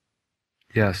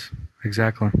 Yes,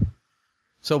 exactly.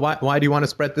 So why do you want to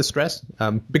spread this stress?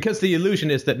 Because the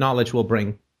illusion is that knowledge will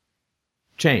bring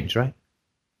change, right?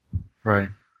 Right.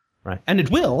 Right. And it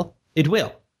will.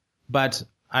 But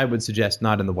I would suggest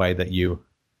not in the way that you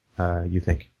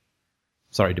think.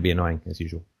 Sorry to be annoying, as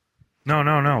usual.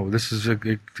 No. This is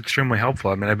extremely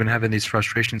helpful. I mean, I've been having these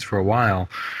frustrations for a while,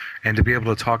 and to be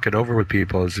able to talk it over with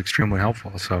people is extremely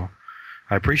helpful. So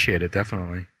I appreciate it,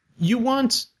 definitely.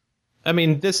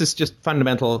 This is just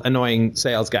fundamental annoying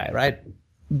sales guy, right?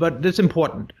 But it's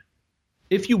important.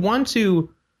 If you want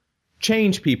to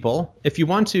change people, if you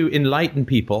want to enlighten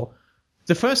people,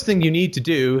 the first thing you need to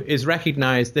do is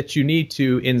recognize that you need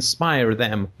to inspire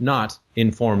them, not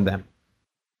inform them.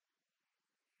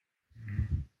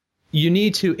 You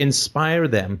need to inspire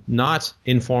them, not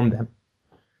inform them.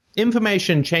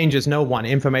 Information changes no one.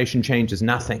 Information changes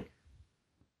nothing.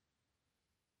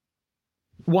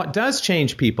 What does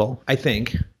change people, I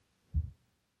think,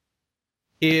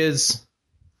 is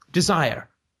desire,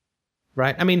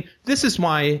 right? I mean, this is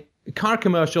why car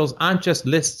commercials aren't just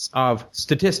lists of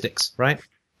statistics, right?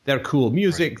 They're cool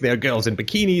music, they're girls in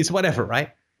bikinis, whatever, right?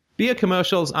 Beer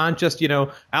commercials aren't just,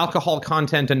 alcohol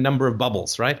content and number of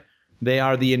bubbles, right? They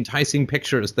are the enticing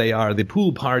pictures, they are the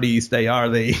pool parties, they are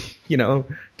the,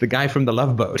 the guy from the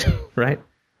Love Boat, right?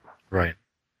 Right.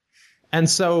 And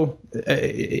so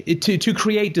to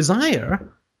create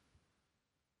desire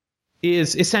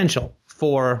is essential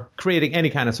for creating any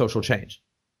kind of social change.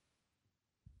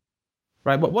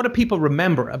 Right? What do people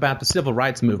remember about the civil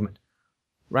rights movement?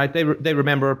 Right? They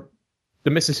remember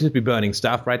the Mississippi burning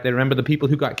stuff, right? They remember the people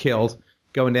who got killed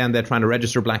going down there trying to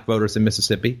register black voters in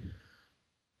Mississippi.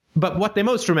 But what they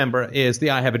most remember is the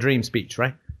I Have a Dream speech,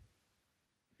 right?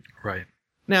 Right.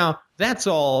 Now, that's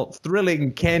all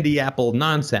thrilling candy apple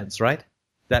nonsense, right?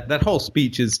 That whole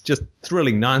speech is just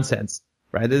thrilling nonsense,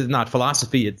 right? This is not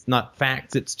philosophy, it's not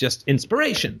facts, it's just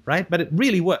inspiration, right? But it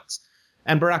really works.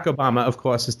 And Barack Obama, of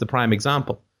course, is the prime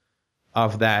example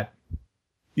of that,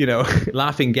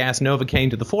 laughing gas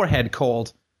Novocaine to the forehead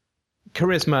called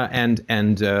charisma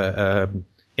and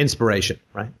inspiration,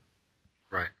 right?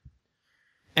 Right.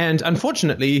 And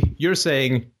unfortunately, you're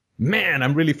saying, man,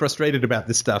 I'm really frustrated about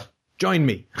this stuff. Join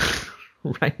me,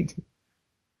 right?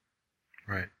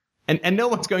 Right. And no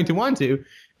one's going to want to,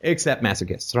 except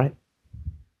masochists, right?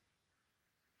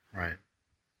 Right.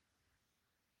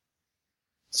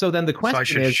 So then the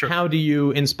question is, how do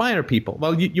you inspire people?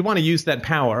 Well, you want to use that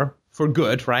power for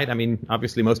good, right? I mean,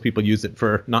 obviously most people use it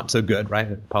for not so good,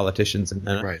 right? Politicians and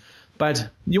right. But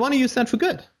you want to use that for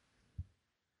good.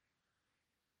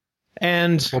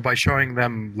 And by showing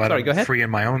them that I'm free in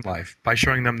my own life. By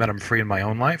showing them that I'm free in my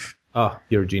own life. Oh,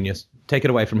 you're a genius. Take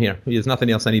it away from here. There's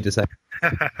nothing else I need to say.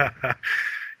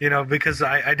 Because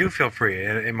I do feel free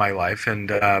in my life,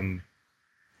 and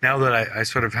now that I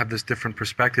sort of have this different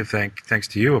perspective, thanks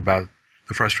to you, about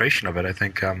the frustration of it, I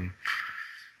think,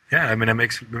 it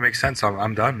makes sense.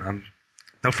 I'm done.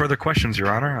 No further questions, Your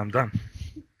Honor. I'm done.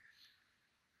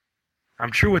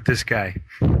 I'm true with this guy.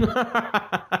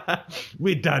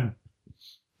 We're done.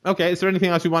 Okay, is there anything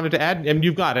else you wanted to add?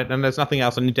 You've got it, and there's nothing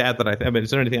else I need to add is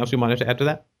there anything else you wanted to add to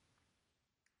that?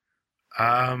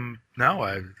 No,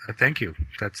 I thank you.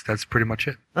 That's pretty much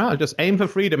it. Well, just aim for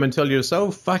freedom until you're so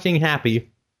fucking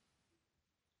happy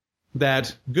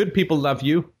that good people love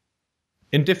you,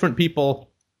 indifferent people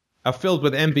are filled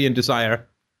with envy and desire,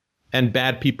 and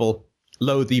bad people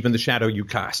loathe even the shadow you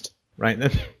cast.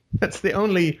 Right? That's the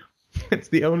only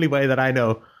way that I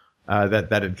know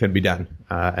that it can be done.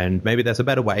 And maybe there's a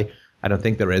better way. I don't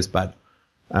think there is, but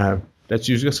that's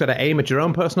you just got to aim at your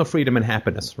own personal freedom and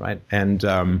happiness, right?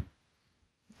 And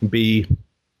be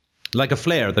like a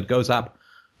flare that goes up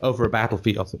over a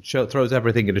battlefield. It throws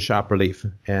everything into sharp relief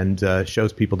and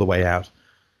shows people the way out.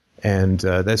 And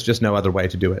there's just no other way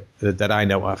to do it that I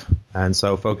know of. And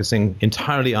so focusing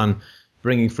entirely on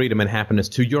bringing freedom and happiness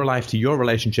to your life, to your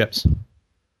relationships,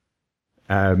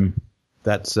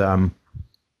 that's all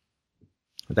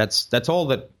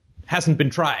that hasn't been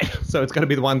tried. So it's got to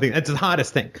be the one thing. It's the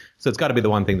hardest thing. So it's got to be the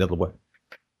one thing that'll work.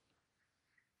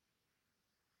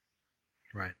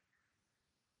 Right.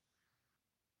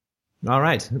 All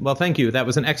right. Well, thank you. That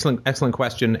was an excellent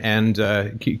question.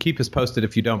 And keep us posted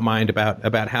if you don't mind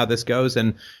about how this goes.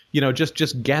 And,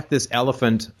 just get this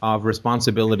elephant of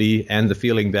responsibility and the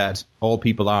feeling that all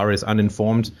people are is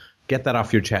uninformed. Get that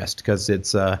off your chest, because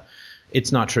it's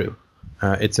not true.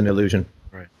 It's an illusion.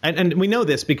 Right. And we know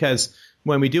this because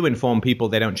when we do inform people,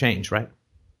 they don't change, right?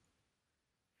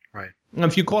 Right.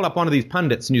 If you call up one of these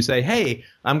pundits and you say, hey,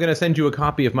 I'm going to send you a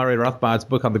copy of Murray Rothbard's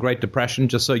book on the Great Depression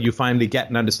just so you finally get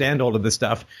and understand all of this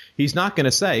stuff, he's not going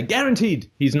to say, guaranteed,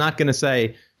 he's not going to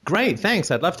say, great,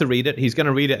 thanks, I'd love to read it. He's going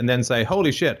to read it and then say,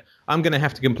 holy shit, I'm going to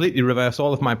have to completely reverse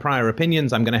all of my prior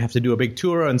opinions. I'm going to have to do a big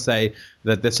tour and say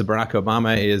that this Barack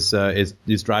Obama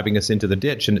is driving us into the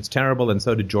ditch and it's terrible, and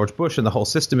so did George Bush, and the whole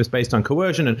system is based on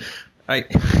coercion. And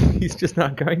he's just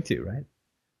not going to, right?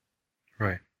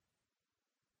 Right.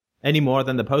 Any more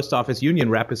than the post office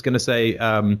union rep is going to say,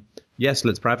 yes,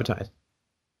 let's privatize.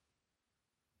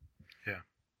 Yeah.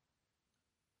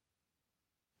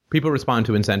 People respond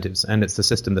to incentives, and it's the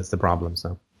system that's the problem.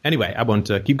 So anyway, I won't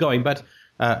keep going, but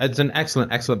It's an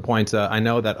excellent point. I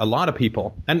know that a lot of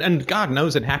people, and God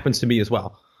knows it happens to me as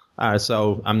well.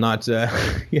 So I'm not,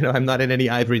 I'm not in any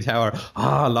ivory tower,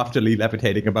 loftily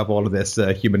levitating above all of this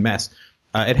human mess.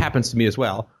 It happens to me as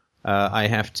well. I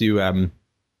have to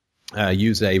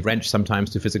use a wrench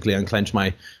sometimes to physically unclench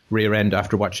my rear end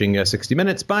after watching 60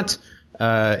 Minutes, but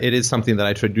it is something that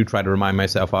I do try to remind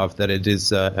myself of, that it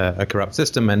is a corrupt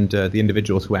system, and the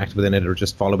individuals who act within it are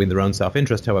just following their own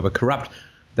self-interest, however corrupt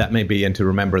that may be, and to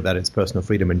remember that it's personal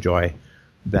freedom and joy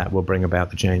that will bring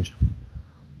about the change.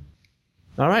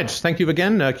 All right. Thank you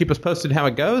again. Keep us posted how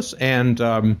it goes, and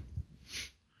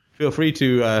feel free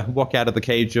to walk out of the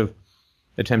cage of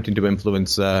attempting to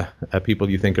influence people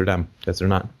you think are dumb, because they're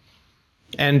not.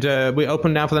 And we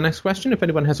open now for the next question. If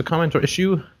anyone has a comment or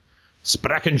issue,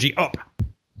 spraken je up.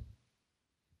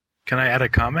 Can I add a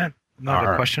comment? Not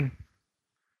a question.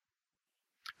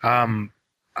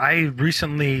 I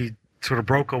recently sort of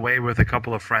broke away with a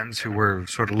couple of friends who were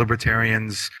sort of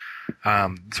libertarians,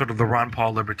 sort of the Ron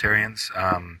Paul libertarians,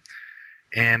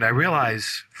 and I realized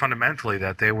fundamentally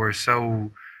that they were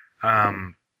so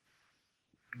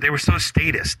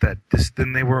statist that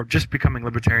then they were just becoming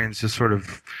libertarians just sort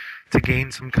of to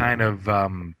gain some kind of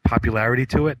popularity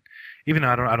to it. Even though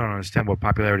I don't understand what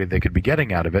popularity they could be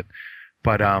getting out of it,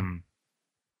 but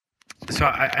so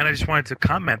I just wanted to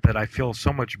comment that I feel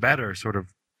so much better, sort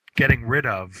of getting rid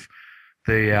of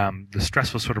the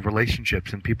stressful sort of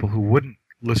relationships and people who wouldn't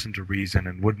listen to reason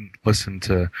and wouldn't listen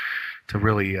to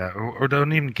really or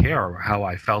don't even care how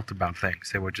I felt about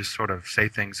things. They would just sort of say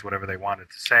things whatever they wanted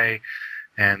to say,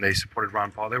 and they supported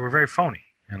Ron Paul. They were very phony,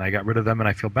 and I got rid of them, and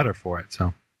I feel better for it.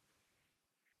 So,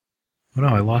 oh no,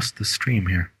 I lost the stream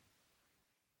here.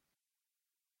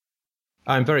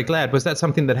 I'm very glad. Was that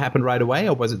something that happened right away,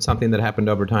 or was it something that happened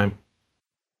over time?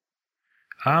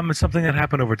 It's something that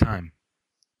happened over time.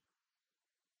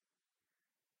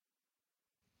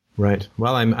 Right.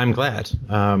 Well, I'm glad.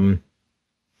 I'm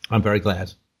very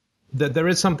glad. There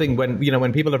is something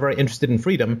when people are very interested in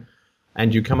freedom,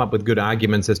 and you come up with good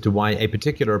arguments as to why a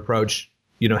particular approach,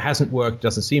 hasn't worked,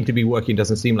 doesn't seem to be working,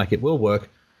 doesn't seem like it will work,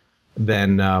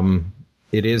 then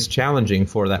it is challenging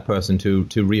for that person to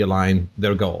realign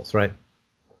their goals, right?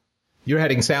 You're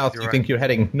heading south, you think you're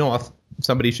heading north,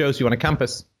 somebody shows you on a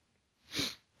compass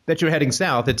that you're heading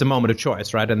south, it's a moment of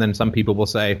choice, right? And then some people will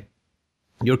say,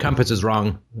 your compass is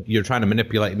wrong, you're trying to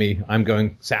manipulate me, I'm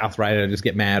going south, right? I just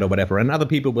get mad or whatever. And other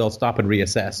people will stop and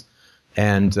reassess.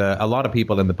 And a lot of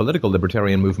people in the political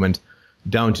libertarian movement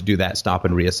don't do that stop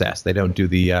and reassess. They don't do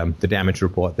the damage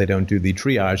report. They don't do the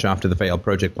triage after the failed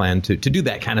project plan to do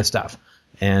that kind of stuff.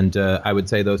 And I would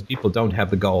say those people don't have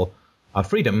the goal of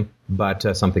freedom,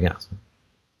 but something else.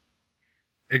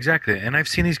 Exactly. And I've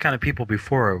seen these kind of people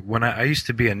before. When I used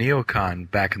to be a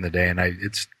neocon back in the day, and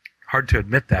it's hard to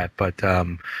admit that, but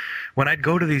when I'd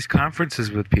go to these conferences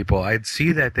with people, I'd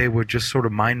see that they were just sort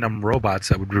of mind-numb robots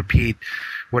that would repeat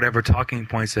whatever talking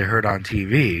points they heard on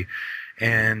TV.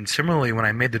 And similarly, when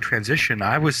I made the transition,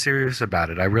 I was serious about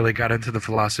it. I really got into the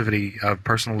philosophy of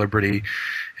personal liberty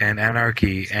and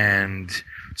anarchy, and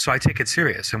so I take it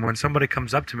serious. And when somebody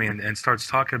comes up to me and starts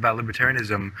talking about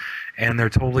libertarianism and they're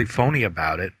totally phony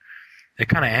about it, it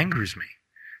kind of angers me.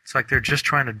 It's like they're just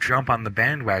trying to jump on the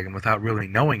bandwagon without really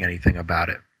knowing anything about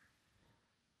it.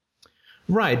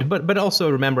 Right, but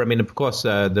also remember, of course,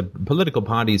 the political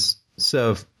parties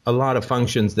serve a lot of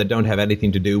functions that don't have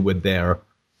anything to do with their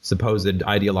supposed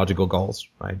ideological goals,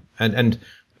 right? And right.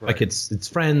 Like it's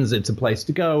friends, it's a place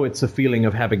to go, it's a feeling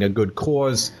of having a good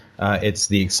cause, it's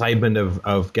the excitement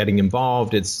of getting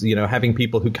involved, it's having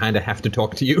people who kind of have to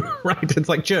talk to you, right? It's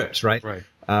like church, right?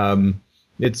 Right.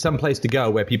 It's some place to go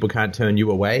where people can't turn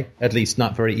you away, at least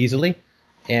not very easily.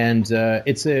 And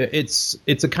it's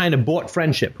a kind of bought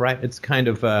friendship, right? It's kind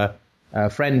of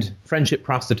friendship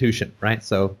prostitution, right?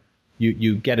 So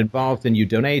you get involved and you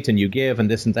donate and you give and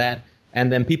this and that,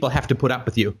 and then people have to put up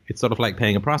with you. It's sort of like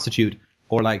paying a prostitute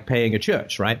or like paying a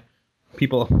church, right?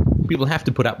 People have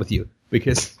to put up with you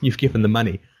because you've given them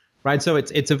money, right? So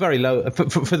it's a very low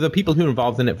for the people who are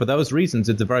involved in it. For those reasons,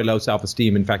 it's a very low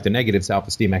self-esteem. In fact, a negative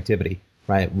self-esteem activity,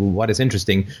 right? What is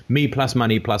interesting? Me plus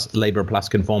money plus labor plus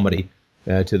conformity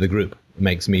to the group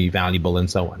makes me valuable and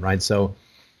so on, right? So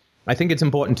I think it's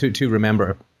important to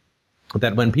remember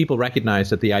that when people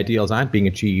recognize that the ideals aren't being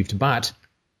achieved, but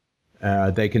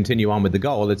they continue on with the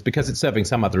goal, it's because it's serving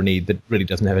some other need that really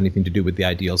doesn't have anything to do with the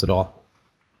ideals at all.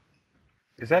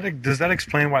 Does that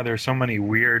explain why there's so many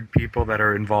weird people that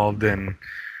are involved in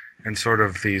sort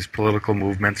of these political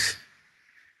movements?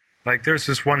 Like there's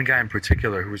this one guy in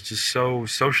particular who was just so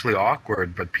socially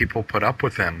awkward, but people put up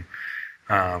with him,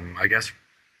 I guess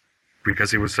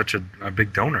because he was such a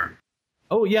big donor.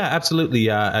 Oh, yeah, absolutely.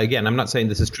 Again, I'm not saying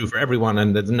this is true for everyone,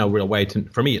 and there's no real way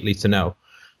for me at least, to know.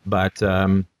 But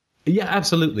yeah,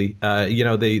 absolutely.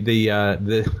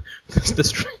 The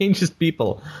strangest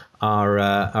people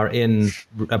are in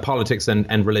politics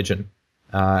and religion.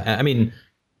 I mean,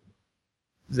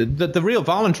 the real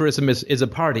voluntarism is a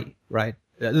party, right?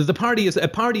 A party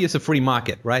is a free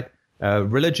market, right?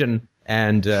 Religion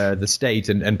and the state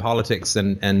and politics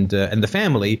and the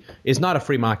family is not a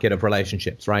free market of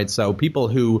relationships, right? So people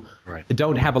who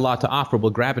don't have a lot to offer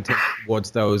will gravitate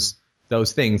towards those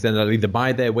things, and they'll either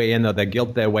buy their way in, or they'll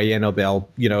guilt their way in, or they'll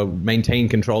maintain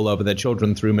control over their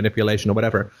children through manipulation or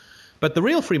whatever. But the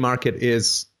real free market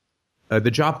is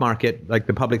the job market, like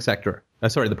the public sector.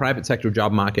 The private sector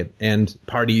job market, and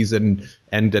parties and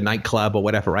a nightclub or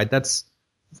whatever, right?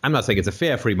 I'm not saying it's a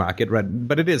fair free market, right?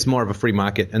 But it is more of a free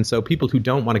market. And so people who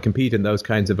don't want to compete in those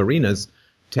kinds of arenas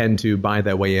tend to buy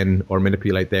their way in or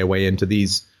manipulate their way into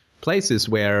these places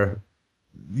where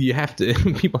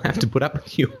people have to put up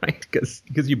with you, right?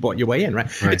 Because you bought your way in, right?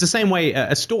 It's the same way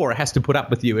a store has to put up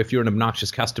with you if you're an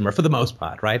obnoxious customer, for the most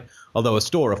part, right? Although a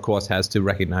store, of course, has to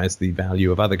recognize the value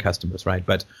of other customers, right?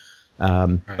 But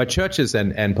churches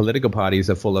and political parties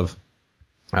are full of,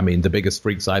 the biggest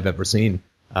freaks I've ever seen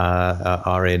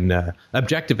are in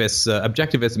objectivists.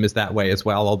 Objectivism is that way as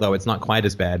well, although it's not quite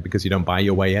as bad because you don't buy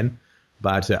your way in.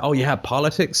 But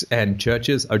politics and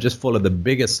churches are just full of the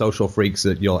biggest social freaks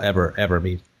that you'll ever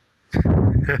meet.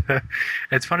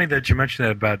 It's funny that you mentioned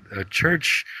that about a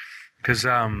church, because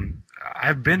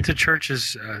I've been to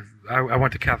churches. I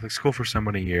went to Catholic school for so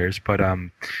many years, but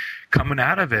coming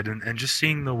out of it and just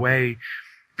seeing the way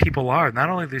people are, not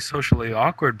only are they socially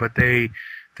awkward, but they're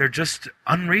just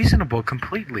unreasonable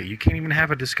completely. You can't even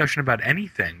have a discussion about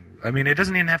anything. I mean, it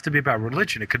doesn't even have to be about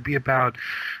religion. It could be about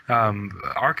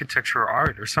architecture or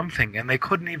art or something, and they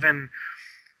couldn't even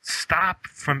stop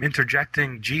from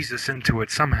interjecting Jesus into it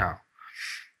somehow.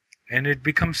 And it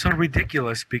becomes so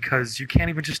ridiculous because you can't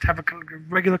even just have a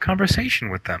regular conversation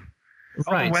with them.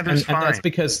 Right, the weather's fine. And that's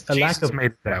because a lack of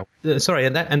made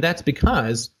that. And that's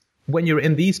because when you're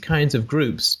in these kinds of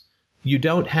groups, you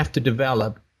don't have to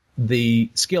develop the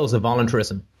skills of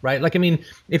voluntarism, right? Like, I mean,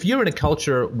 if you're in a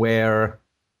culture where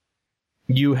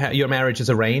your marriage is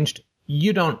arranged,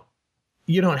 you don't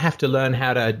have to learn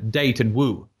how to date and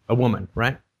woo a woman,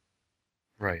 right?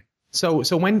 Right. So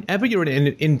whenever you're in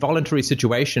an involuntary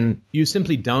situation, you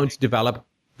simply don't develop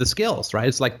the skills, right?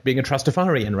 It's like being a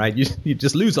Trustafarian, right? You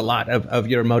just lose a lot of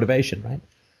your motivation, right?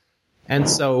 And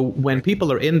so when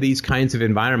people are in these kinds of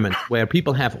environments where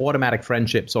people have automatic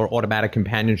friendships or automatic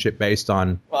companionship based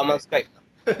on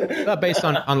based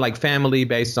on like family,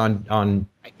 based on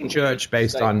church,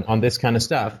 based on this kind of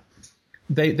stuff,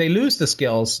 they lose the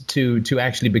skills to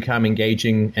actually become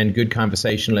engaging and good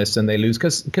conversationalists, and they lose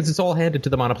because it's all handed to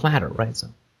them on a platter, right? So.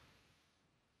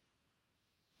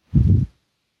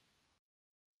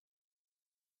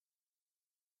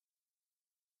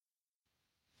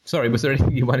 Sorry, was there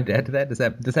anything you wanted to add to that? Does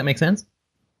that make sense?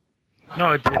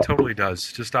 No, it totally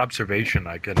does. Just observation,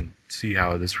 I can see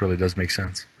how this really does make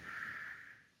sense.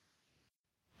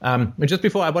 Just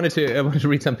before, I wanted to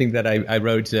read something that I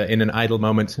wrote in an idle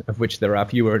moment, of which there are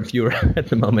fewer and fewer at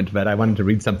the moment. But I wanted to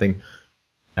read something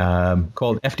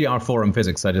called FDR Forum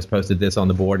Physics. I just posted this on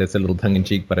the board. It's a little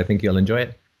tongue-in-cheek, but I think you'll enjoy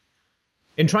it.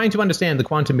 In trying to understand the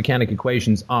quantum mechanic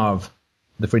equations of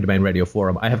the Free Domain Radio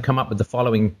Forum, I have come up with the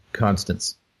following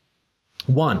constants.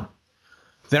 1.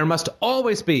 There must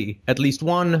always be at least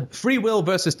one free will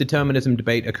versus determinism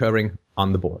debate occurring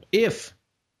on the board. If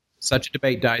such a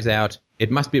debate dies out,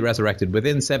 it must be resurrected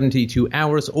within 72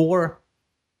 hours or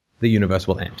the universe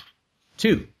will end.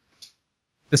 2.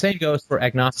 The same goes for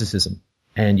agnosticism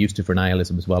and used to for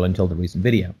nihilism as well until the recent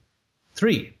video.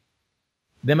 3.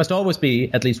 There must always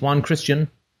be at least one Christian,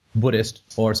 Buddhist,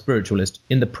 or spiritualist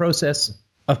in the process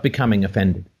of becoming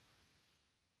offended.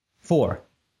 4.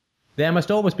 There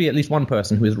must always be at least one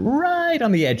person who is right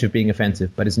on the edge of being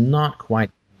offensive, but is not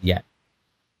quite yet.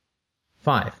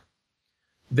 5.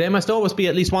 There must always be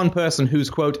at least one person whose,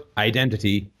 quote,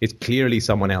 identity is clearly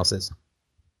someone else's.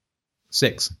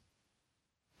 6.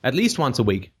 At least once a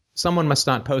week, someone must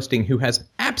start posting who has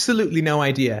absolutely no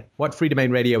idea what Free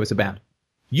Domain Radio is about.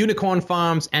 Unicorn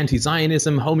farms,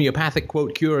 anti-Zionism, homeopathic,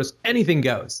 quote, cures, anything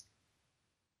goes.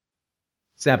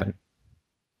 7.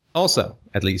 Also,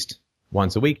 at least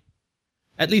once a week,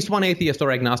 at least one atheist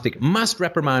or agnostic must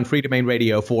reprimand Free Domain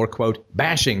Radio for, quote,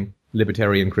 bashing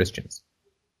libertarian Christians.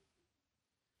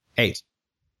 8.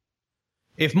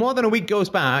 If more than a week goes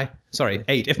by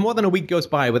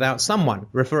without someone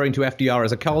referring to FDR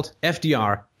as a cult,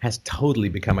 FDR has totally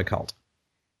become a cult.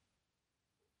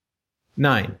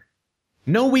 9.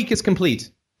 No week is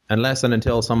complete unless and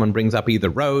until someone brings up either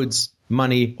roads,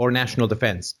 money, or national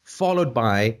defense, followed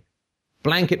by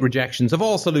blanket rejections of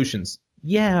all solutions.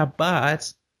 Yeah,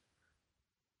 but...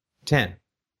 10.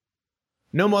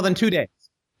 No more than 2 days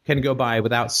can go by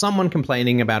without someone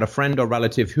complaining about a friend or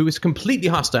relative who is completely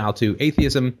hostile to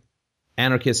atheism,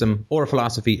 anarchism, or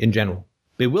philosophy in general.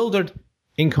 Bewildered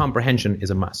incomprehension is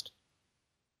a must.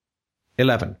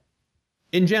 11.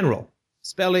 In general,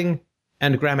 spelling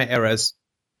and grammar errors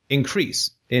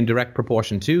increase in direct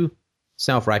proportion to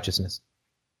self-righteousness.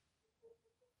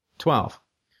 12.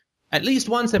 At least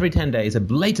once every 10 days, a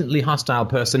blatantly hostile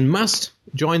person must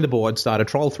join the board, start a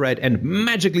troll thread, and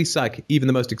magically suck even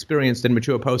the most experienced and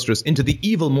mature posters into the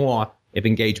evil maw of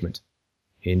engagement.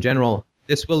 In general,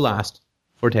 this will last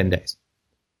for 10 days.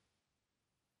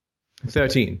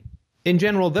 13. In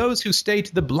general, those who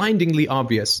state the blindingly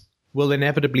obvious will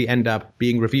inevitably end up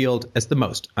being revealed as the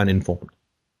most uninformed.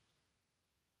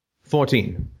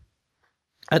 14.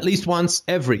 At least once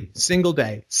every single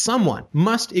day, someone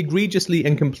must egregiously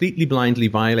and completely blindly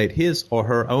violate his or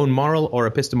her own moral or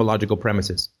epistemological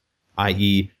premises,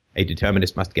 i.e., a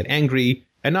determinist must get angry,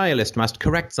 a nihilist must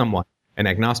correct someone, an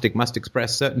agnostic must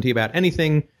express certainty about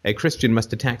anything, a Christian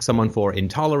must attack someone for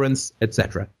intolerance,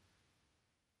 etc.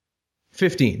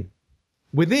 15.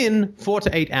 Within 4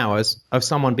 to 8 hours of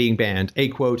someone being banned, a,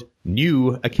 quote,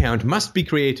 new account must be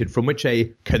created from which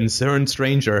a concerned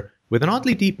stranger with an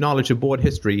oddly deep knowledge of board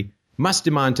history must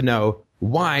demand to know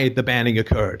why the banning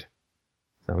occurred.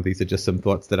 So these are just some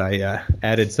thoughts that I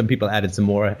added. Some people added some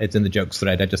more. It's in the jokes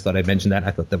thread. I just thought I'd mention that.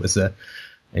 I thought that was a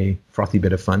frothy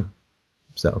bit of fun.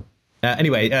 So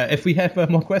anyway, if we have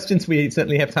more questions, we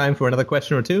certainly have time for another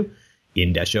question or two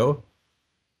in the show.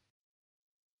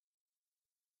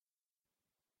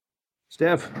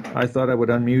 Steph, I thought I would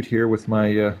unmute here with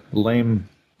my lame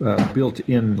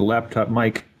built-in laptop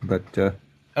mic, but...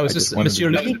 is this Monsieur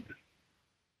Looney?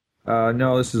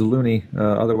 No, this is Looney,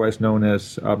 otherwise known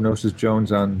as Obnosis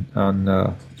Jones on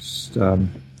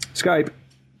Skype.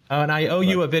 Oh, and I owe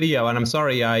you a video, and I'm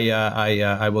sorry.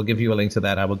 I will give you a link to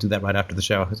that. I will do that right after the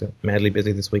show. I'm madly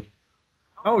busy this week.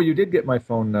 Oh, you did get my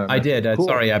phone. I did. Cool.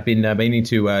 Sorry, I've been meaning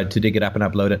to dig it up and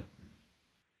upload it.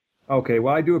 Okay,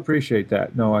 well, I do appreciate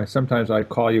that. No, sometimes I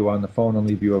call you on the phone and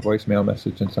leave you a voicemail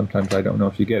message, and sometimes I don't know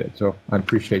if you get it, so I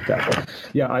appreciate that. But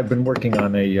yeah, I've been working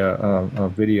on a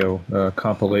video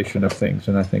compilation of things,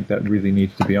 and I think that really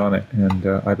needs to be on it, and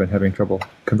I've been having trouble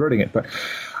converting it. But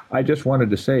I just wanted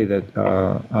to say that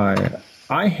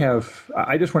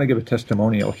I just want to give a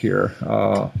testimonial here.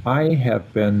 I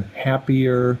have been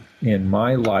happier in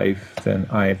my life than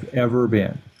I've ever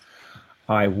been.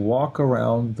 I walk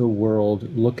around the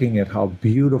world looking at how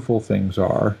beautiful things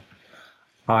are.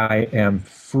 I am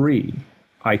free.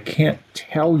 I can't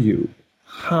tell you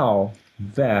how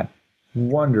that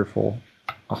wonderful.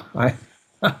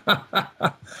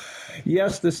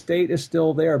 Yes, the state is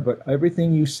still there, but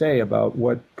everything you say about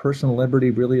what personal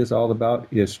liberty really is all about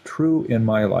is true in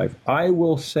my life. I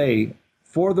will say,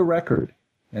 for the record,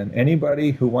 and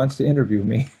anybody who wants to interview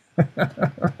me,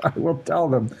 I will tell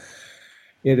them,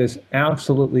 it is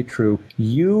absolutely true.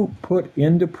 You put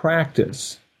into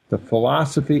practice the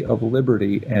philosophy of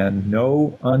liberty and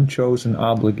no unchosen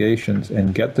obligations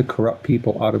and get the corrupt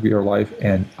people out of your life,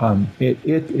 and it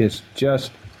is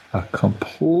just a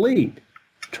complete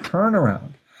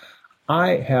turnaround.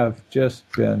 I have just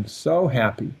been so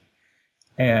happy,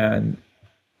 and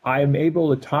I'm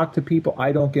able to talk to people.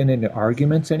 I don't get into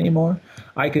arguments anymore.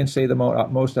 I can say the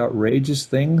most outrageous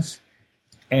things,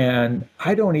 and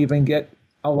I don't even get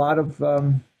a lot of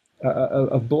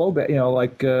blowback. You know,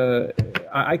 like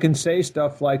I can say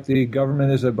stuff like the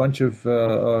government is a bunch of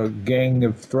gang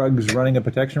of thugs running a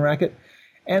protection racket,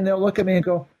 and they'll look at me and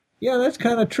go, "Yeah, that's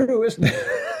kind of true, isn't it?"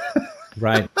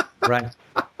 Right.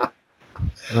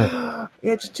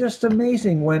 It's just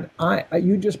amazing when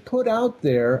you just put out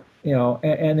there, you know,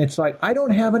 and it's like I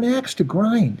don't have an axe to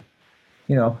grind,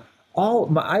 you know.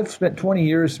 I've spent 20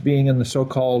 years being in the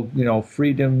so-called, you know,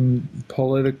 freedom,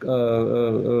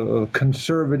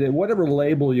 conservative, whatever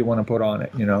label you want to put on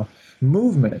it, you know,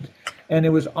 movement. And it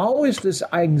was always this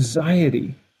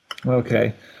anxiety.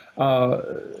 Okay.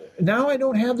 Now I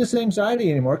don't have this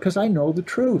anxiety anymore because I know the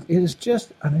truth. It is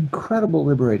just an incredible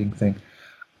liberating thing.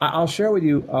 I'll share with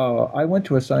you, I went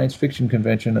to a science fiction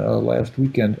convention last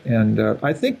weekend, and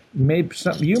I think maybe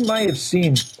you might have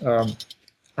seen...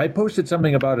 I posted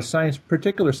something about a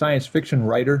particular science fiction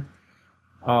writer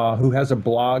who has a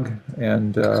blog,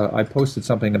 and I posted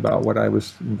something about what I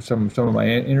was some of my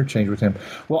interchange with him.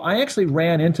 Well, I actually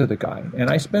ran into the guy, and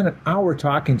I spent an hour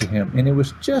talking to him, and it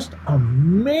was just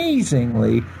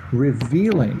amazingly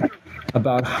revealing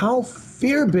about how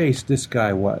fear-based this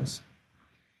guy was.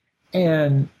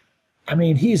 And I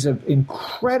mean, he's an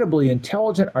incredibly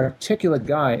intelligent, articulate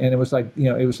guy, and it was like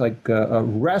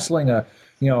wrestling a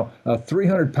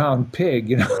 300-pound pig.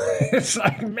 You know, it's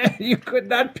like, man, you could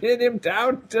not pin him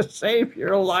down to save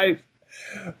your life.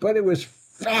 But it was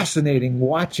fascinating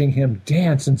watching him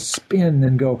dance and spin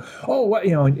and go, oh, what,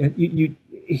 you know, and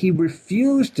he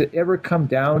refused to ever come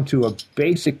down to a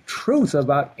basic truth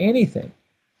about anything.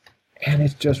 And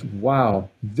it's just, wow,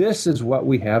 this is what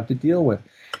we have to deal with.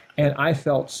 And I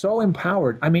felt so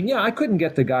empowered. I mean, yeah, I couldn't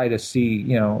get the guy to see,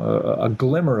 you know, a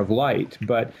glimmer of light,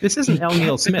 but this isn't L.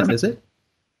 Neil Smith, is it?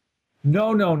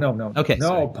 No. Okay.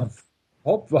 No.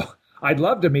 I'd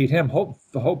love to meet him. Hope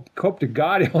to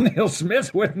God L. Neil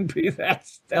Smith wouldn't be that.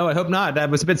 Oh, I hope not. I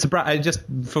was a bit surprised, just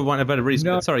for one of a reason.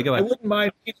 No, sorry, go ahead. I wouldn't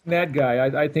mind meeting that guy.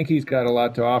 I think he's got a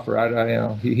lot to offer. You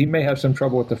know, he may have some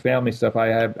trouble with the family stuff. I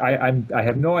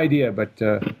have no idea, but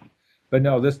no,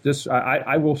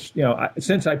 I will, you know,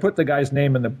 since I put the guy's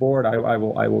name in the board, I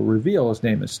will reveal his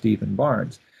name is Stephen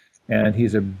Barnes, and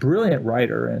he's a brilliant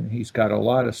writer, and he's got a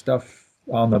lot of stuff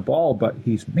on the ball, but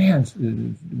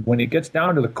when it gets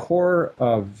down to the core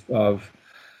of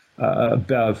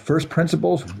first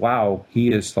principles, wow,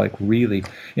 he is like really,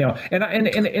 you know, and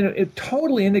it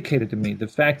totally indicated to me the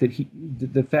fact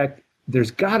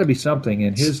there's got to be something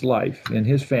in his life, in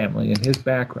his family, in his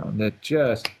background that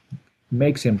just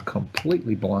makes him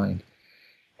completely blind.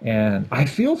 And I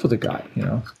feel for the guy, you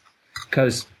know,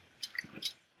 because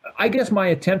I guess my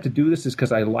attempt to do this is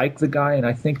because I like the guy, and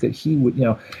I think that he would, you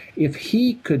know, if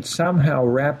he could somehow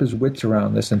wrap his wits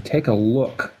around this and take a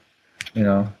look, you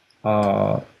know,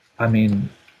 I mean,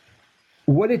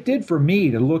 what it did for me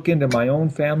to look into my own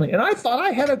family, and I thought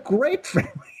I had a great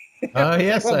family. Oh,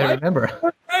 yes, well, I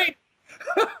remember. Great.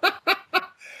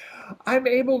 I'm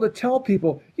able to tell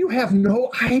people, you have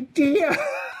no idea.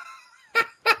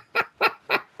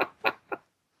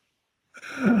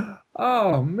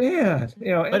 Oh, man.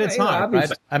 You know, but it's hard,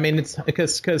 right? I mean, it's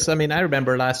because I mean, I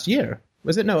remember last year.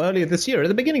 Was it? No, earlier this year, at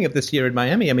the beginning of this year in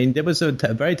Miami. I mean, it was a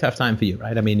very tough time for you,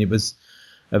 right? I mean, it was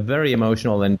a very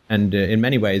emotional and in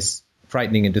many ways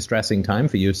frightening and distressing time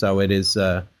for you. So it is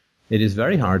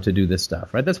very hard to do this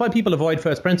stuff, right? That's why people avoid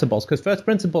first principles, because first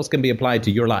principles can be applied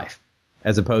to your life,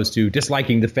 as opposed to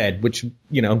disliking the Fed, which,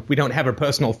 you know, we don't have a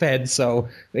personal Fed, so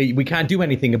we can't do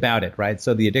anything about it, right?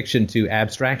 So the addiction to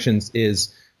abstractions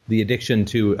is the addiction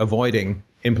to avoiding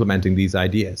implementing these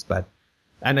ideas.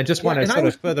 And I just want to sort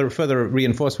of further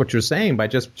reinforce what you're saying by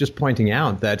just pointing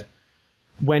out that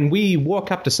when we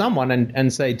walk up to someone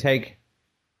and say, take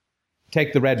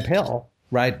the red pill,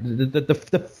 right?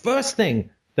 The first thing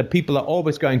that people are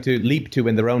always going to leap to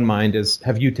in their own mind is,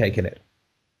 have you taken it?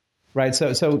 Right.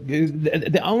 So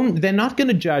they're not going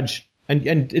to judge.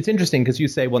 And it's interesting because you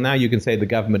say, well, now you can say the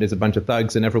government is a bunch of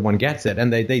thugs and everyone gets it,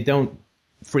 and they don't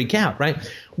freak out. Right.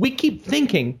 We keep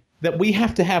thinking that we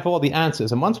have to have all the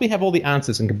answers. And once we have all the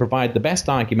answers and can provide the best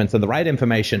arguments and the right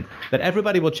information, that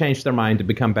everybody will change their mind and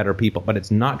become better people. But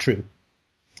it's not true.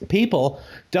 People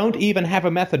don't even have a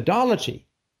methodology.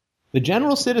 The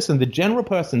general citizen, the general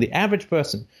person, the average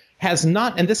person has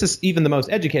not, and this is even the most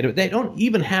educated, they don't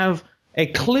even have a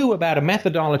clue about a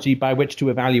methodology by which to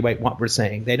evaluate what we're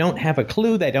saying. They don't have a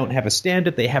clue. They don't have a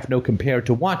standard. They have no compare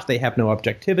to what. They have no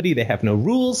objectivity. They have no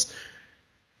rules.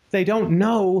 They don't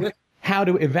know how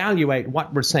to evaluate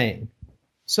what we're saying.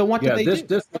 So what do they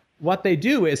do? What they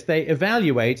do is they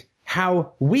evaluate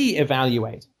how we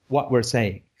evaluate what we're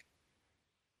saying.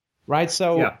 Right?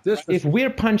 So if we're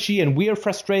punchy and we're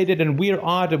frustrated and we're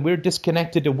odd and we're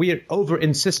disconnected and we're over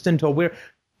insistent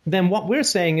then what we're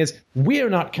saying is we're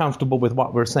not comfortable with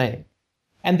what we're saying.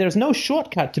 And there's no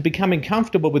shortcut to becoming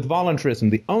comfortable with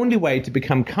voluntarism. The only way to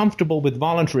become comfortable with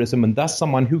voluntarism, and thus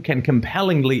someone who can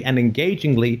compellingly and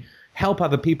engagingly help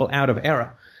other people out of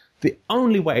error, the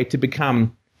only way to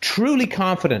become truly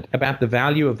confident about the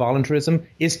value of voluntarism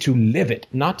is to live it,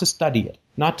 not to study it,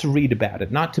 not to read about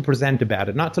it, not to present about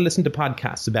it, not to listen to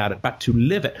podcasts about it, but to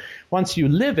live it. Once you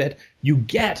live it, you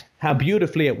get how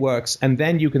beautifully it works, and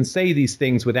then you can say these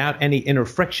things without any inner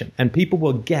friction, and people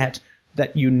will get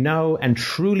that you know and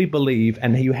truly believe,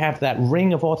 and you have that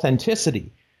ring of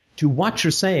authenticity to what you're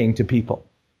saying to people.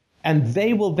 And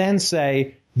they will then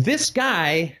say, this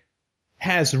guy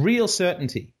has real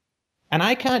certainty. And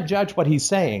I can't judge what he's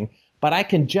saying, but I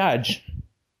can judge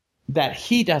that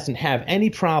he doesn't have any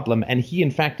problem, and he,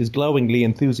 in fact, is glowingly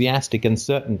enthusiastic and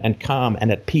certain and calm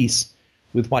and at peace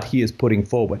with what he is putting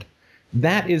forward.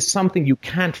 That is something you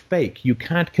can't fake. You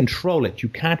can't control it. You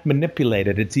can't manipulate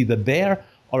it. It's either there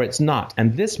or it's not.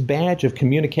 And this badge of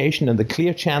communication and the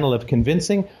clear channel of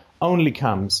convincing only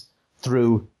comes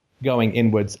through going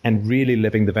inwards and really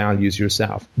living the values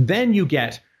yourself. Then you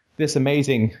get this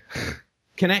amazing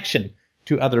connection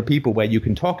to other people where you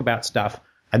can talk about stuff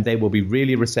and they will be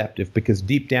really receptive because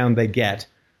deep down they get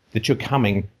that you're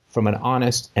coming from an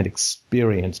honest and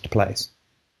experienced place.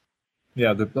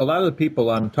 Yeah, a lot of the people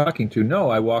I'm talking to know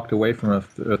I walked away from a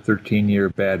 13-year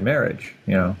bad marriage,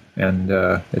 and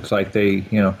it's like they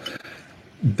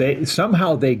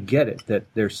somehow they get it, that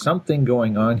there's something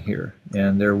going on here,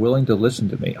 and they're willing to listen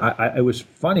to me. It was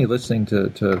funny listening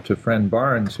to friend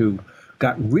Barnes, who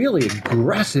got really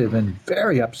aggressive and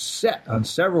very upset on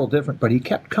several different, but he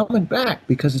kept coming back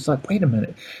because it's like, wait a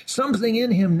minute, something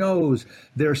in him knows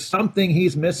there's something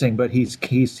he's missing, but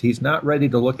he's not ready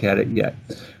to look at it yet.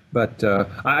 But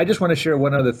I just want to share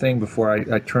one other thing before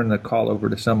I turn the call over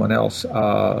to someone else,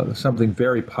 something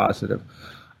very positive.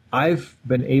 I've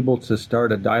been able to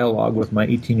start a dialogue with my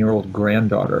 18-year-old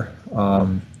granddaughter,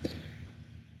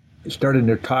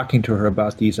 started talking to her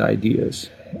about these ideas.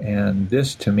 And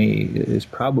this, to me, is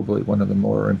probably one of the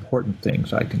more important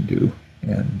things I can do.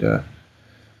 And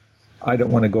I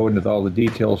don't want to go into all the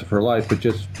details of her life, but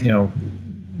just,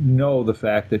 know the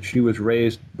fact that she was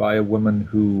raised by a woman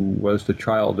who was the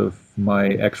child of my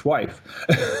ex-wife.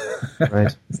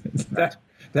 Right.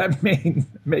 That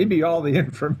may be all the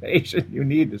information you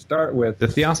need to start with. The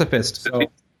Theosophist. So,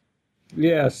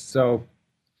 yes, so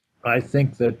I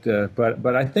think that,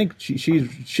 but I think she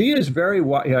is very,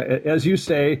 as you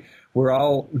say, we're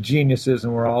all geniuses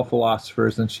and we're all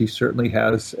philosophers, and she certainly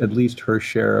has at least her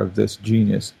share of this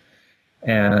genius.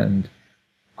 And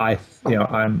I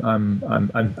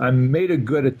made a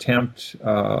good attempt.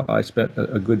 I spent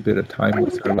a good bit of time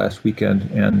with her last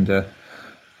weekend, and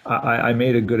I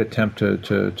made a good attempt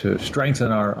to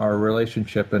strengthen our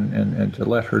relationship and to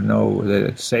let her know that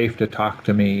it's safe to talk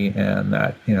to me, and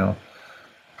that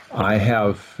I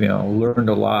have learned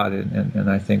a lot, and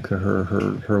I think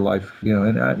her life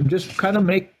and I just kind of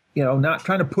make not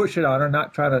trying to push it on her,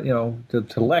 not trying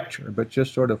to lecture, but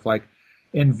just sort of like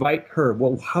invite her.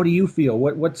 Well, how do you feel?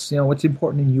 What's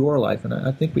important in your life? And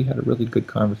I think we had a really good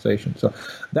conversation. So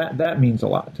that means a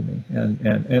lot to me,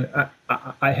 and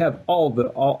I have all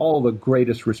the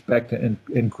greatest respect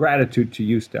and gratitude to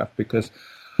you, Steph, because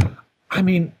I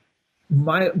mean,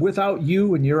 without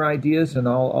you and your ideas and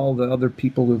all the other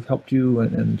people who've helped you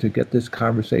and to get this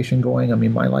conversation going, I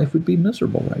mean, my life would be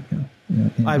miserable right now.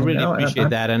 I really appreciate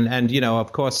that, and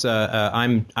of course,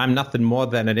 I'm nothing more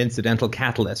than an incidental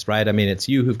catalyst, right? I mean, it's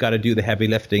you who've got to do the heavy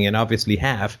lifting, and obviously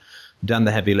have done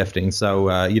the heavy lifting.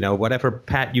 So whatever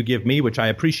pat you give me, which I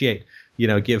appreciate,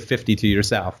 give 50 to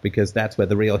yourself, because that's where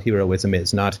the real heroism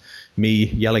is, not me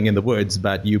yelling in the woods,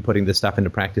 but you putting this stuff into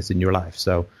practice in your life.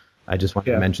 So I just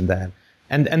wanted to mention that.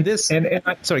 And this.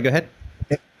 Sorry, go ahead.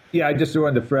 Yeah, I just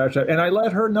wanted to fresh up, and I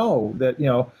let her know that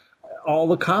all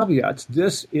the caveats.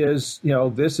 This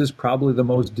is probably the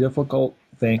most difficult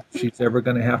thing she's ever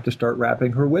going to have to start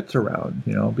wrapping her wits around,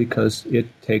 because it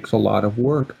takes a lot of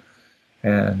work.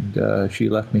 And she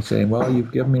left me saying, "Well,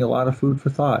 you've given me a lot of food for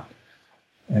thought."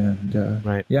 And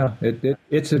right. Yeah,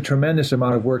 it's a tremendous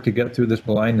amount of work to get through this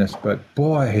blindness, but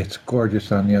boy, it's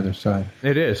gorgeous on the other side.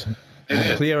 It is.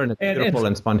 It's clear and it's beautiful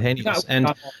and spontaneous.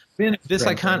 And this,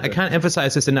 I can't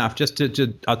emphasize this enough. Just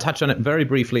I'll touch on it very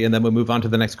briefly, and then we'll move on to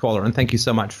the next caller. And thank you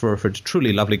so much for a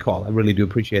truly lovely call. I really do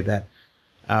appreciate that.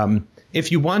 If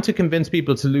you want to convince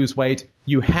people to lose weight,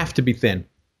 you have to be thin.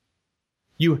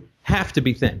 You have to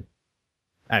be thin.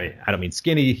 I mean, I don't mean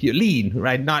skinny, you're lean,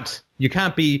 right? You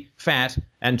can't be fat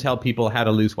and tell people how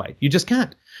to lose weight. You just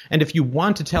can't. And if you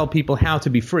want to tell people how to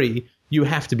be free, you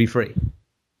have to be free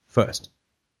first.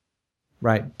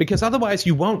 Right? Because otherwise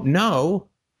you won't know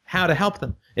how to help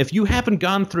them. If you haven't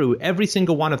gone through every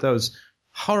single one of those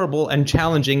horrible and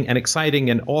challenging and exciting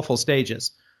and awful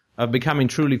stages of becoming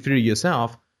truly free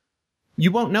yourself,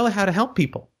 you won't know how to help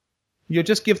people. You'll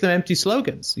just give them empty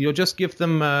slogans. You'll just give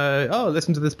them,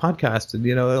 listen to this podcast.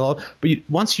 And, but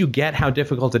once you get how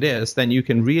difficult it is, then you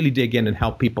can really dig in and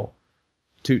help people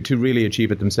to really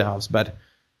achieve it themselves. But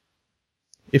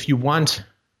if you want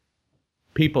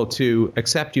people to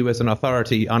accept you as an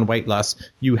authority on weight loss,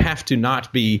 you have to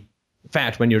not be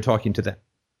fat when you're talking to them.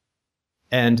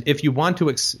 And if you want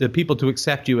people to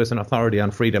accept you as an authority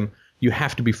on freedom, you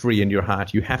have to be free in your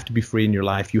heart. You have to be free in your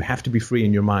life. You have to be free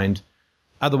in your mind.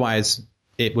 Otherwise,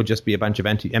 it will just be a bunch of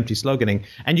empty sloganing,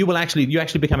 and you actually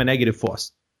become a negative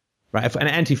force, right? An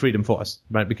anti-freedom force,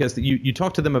 right? Because you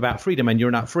talk to them about freedom and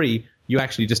you're not free, you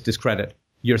actually just discredit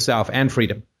yourself and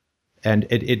freedom. And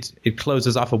it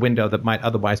closes off a window that might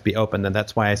otherwise be open. And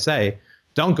that's why I say,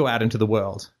 don't go out into the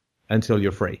world until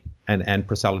you're free and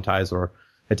proselytize or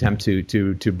attempt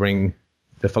to bring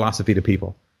the philosophy to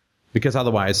people. because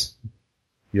otherwise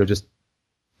you'll just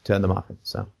turn them off.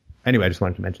 So anyway, I just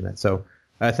wanted to mention that. So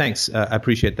thanks. I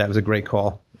appreciate that. It was a great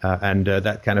call. And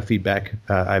that kind of feedback,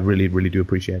 I really, really do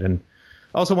appreciate. And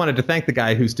also wanted to thank the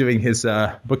guy who's doing his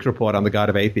book report on the God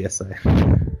of Atheists.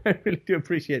 I really do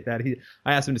appreciate that.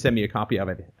 I asked him to send me a copy of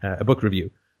it, a book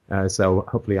review. So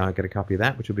hopefully I'll get a copy of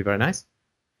that, which will be very nice.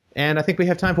 And I think we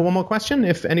have time for one more question.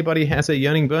 If anybody has a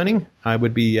yearning burning, I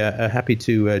would be happy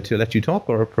to let you talk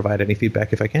or provide any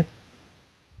feedback if I can.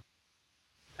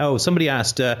 Oh, somebody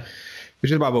asked,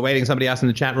 which is while we're waiting, somebody asked in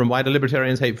the chat room, why do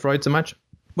libertarians hate Freud so much?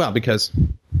 Well, because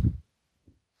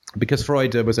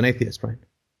Freud was an atheist, right?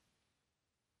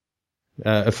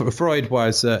 Freud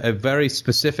was a very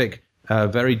specific,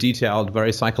 very detailed,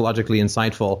 very psychologically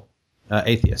insightful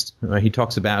atheist. He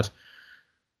talks about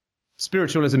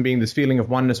spiritualism being this feeling of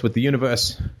oneness with the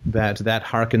universe, that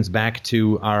harkens back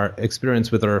to our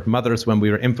experience with our mothers when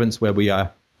we were infants, where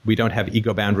we don't have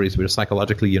ego boundaries, we're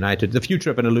psychologically united. The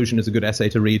Future of an Illusion is a good essay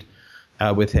to read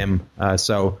with him.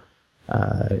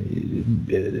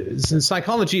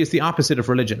 Psychology is the opposite of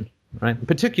religion, right?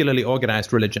 Particularly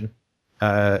organized religion.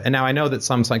 And now I know that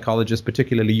some psychologists,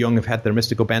 particularly Jung, have had their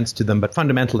mystical bents to them, but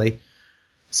fundamentally,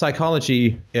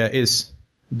 psychology is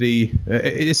the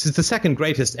second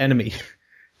greatest enemy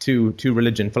to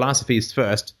religion. Philosophy is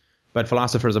first, but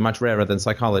philosophers are much rarer than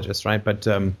psychologists, right? But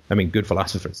good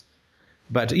philosophers.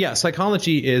 But yeah,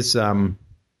 psychology is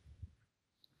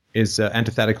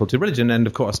antithetical to religion, and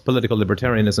of course, political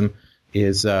libertarianism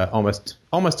is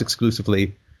almost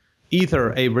exclusively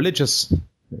either a religious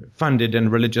funded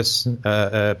and religious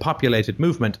populated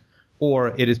movement,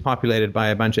 or it is populated by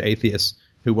a bunch of atheists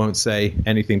who won't say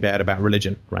anything bad about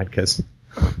religion, right? Because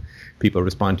people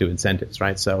respond to incentives,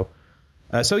 right? So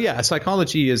yeah,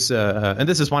 psychology is, and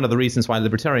this is one of the reasons why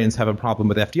libertarians have a problem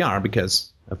with FDR,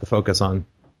 because of the focus on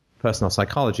personal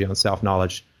psychology, on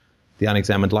self-knowledge. The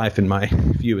unexamined life, in my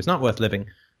view, is not worth living.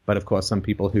 But of course, some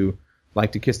people who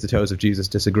like to kiss the toes of Jesus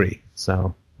disagree.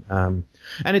 So, and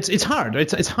it's hard.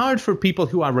 It's hard for people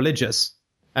who are religious.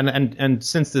 And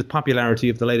since the popularity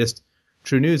of the latest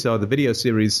True News, or the video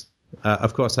series,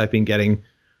 of course, I've been getting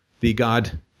the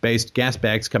God-based gas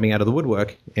bags coming out of the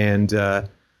woodwork. And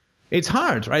it's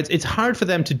hard, right? It's hard for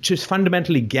them to just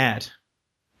fundamentally get,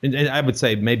 and I would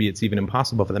say maybe it's even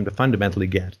impossible for them to fundamentally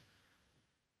get,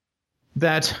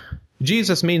 that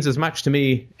Jesus means as much to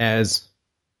me as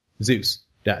Zeus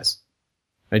does.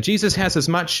 Jesus has as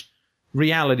much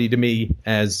reality to me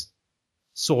as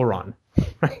Sauron,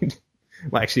 right?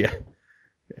 Well, actually,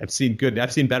 I've seen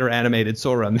better animated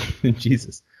Sauron than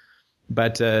Jesus.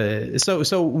 But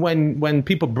so when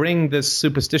people bring this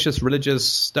superstitious religious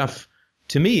stuff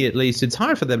to me, at least, it's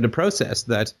hard for them to process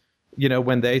that.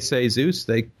 When they say Zeus,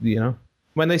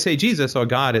 when they say Jesus or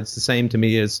God, it's the same to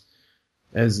me as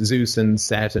Zeus and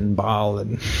Set and Baal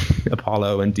and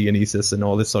Apollo and Dionysus and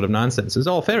all this sort of nonsense. It's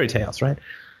all fairy tales, right?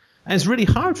 And it's really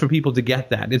hard for people to get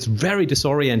that. It's very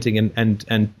disorienting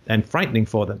and frightening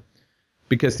for them,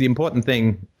 because the important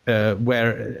thing,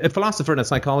 where a philosopher and a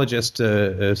psychologist,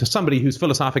 somebody who's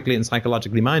philosophically and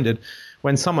psychologically minded,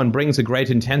 when someone brings a great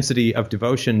intensity of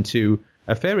devotion to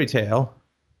a fairy tale,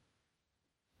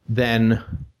 then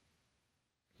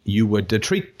you would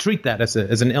treat that as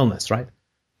an illness, right?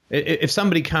 If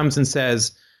somebody comes and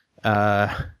says,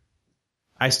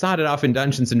 I started off in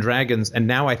Dungeons and Dragons and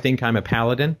now I think I'm a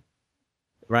paladin,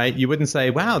 right? You wouldn't say,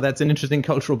 wow, that's an interesting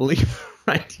cultural belief,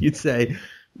 right? You'd say,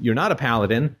 you're not a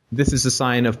paladin. This is a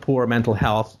sign of poor mental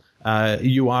health.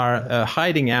 You are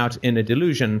hiding out in a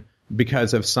delusion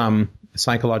because of some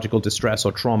psychological distress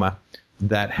or trauma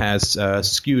that has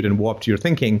skewed and warped your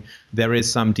thinking. There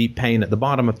is some deep pain at the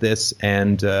bottom of this,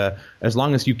 and as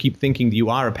long as you keep thinking you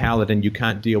are a paladin, you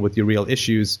can't deal with your real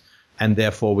issues, and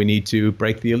therefore we need to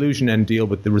break the illusion and deal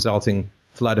with the resulting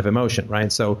flood of emotion,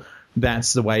 right? So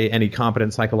that's the way any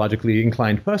competent, psychologically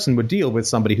inclined person would deal with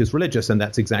somebody who's religious, and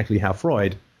that's exactly how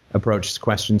Freud approached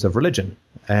questions of religion,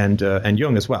 and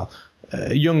Jung as well.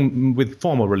 Jung with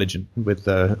formal religion, with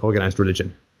organized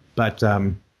religion. But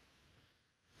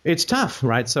it's tough,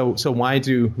 right? So why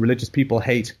do religious people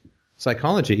hate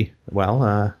psychology?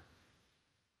 Well,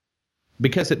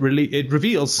 because it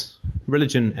reveals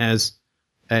religion as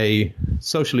a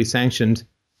socially sanctioned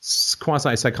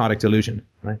quasi-psychotic delusion,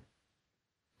 right?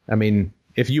 I mean,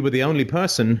 if you were the only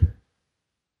person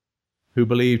who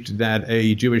believed that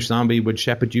a Jewish zombie would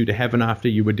shepherd you to heaven after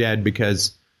you were dead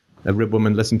because a rib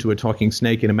woman listened to a talking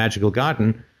snake in a magical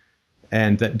garden,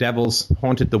 and that devils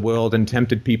haunted the world and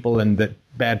tempted people, and that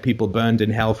bad people burned in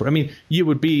hell it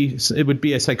would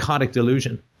be a psychotic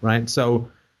delusion, right?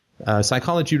 So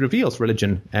psychology reveals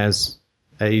religion as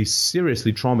a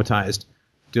seriously traumatized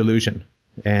delusion.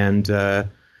 And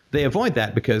they avoid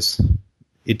that because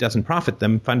it doesn't profit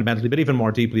them fundamentally, but even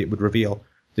more deeply, it would reveal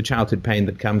the childhood pain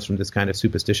that comes from this kind of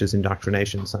superstitious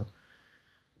indoctrination.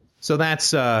 So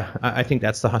that's, I think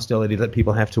that's the hostility that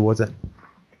people have towards it.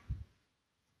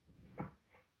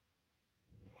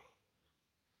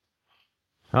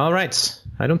 All right.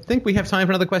 I don't think we have time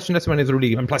for another question. That's when it's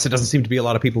really, and plus it doesn't seem to be a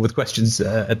lot of people with questions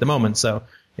at the moment. So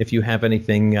if you have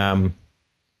anything, that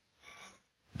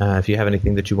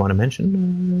you want to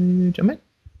mention, jump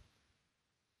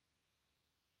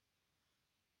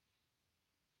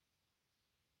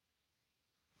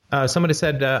in. Somebody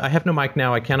said, I have no mic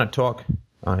now, I cannot talk.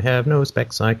 I have no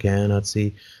specs, I cannot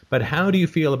see. But how do you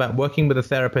feel about working with a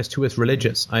therapist who is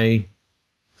religious? I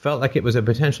felt like it was a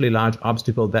potentially large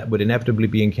obstacle that would inevitably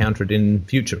be encountered in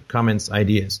future. Comments,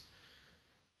 ideas.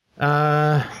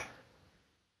 I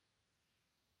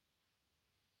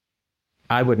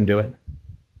wouldn't do it.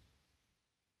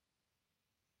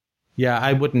 Yeah,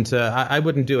 I wouldn't. I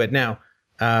wouldn't do it now.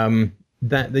 The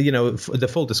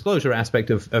full disclosure aspect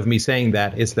of me saying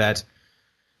that is that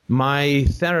my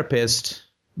therapist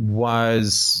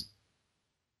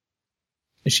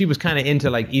she was kind of into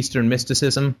like Eastern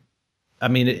mysticism. I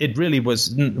mean, it really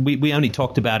was. We only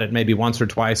talked about it maybe once or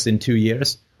twice in 2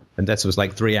 years, and that was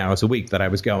like 3 hours a week that I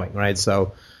was going, right?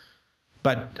 So,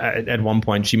 but at one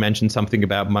point she mentioned something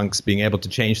about monks being able to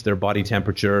change their body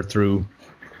temperature through.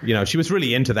 She was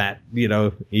really into that,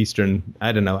 Eastern,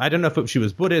 I don't know if she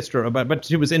was Buddhist but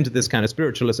she was into this kind of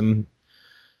spiritualism,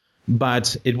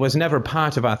 but it was never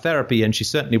part of our therapy, and she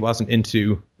certainly wasn't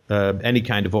into any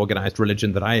kind of organized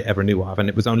religion that I ever knew of, and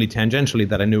it was only tangentially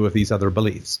that I knew of these other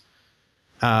beliefs.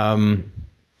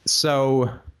 So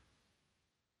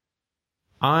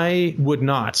I would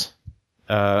not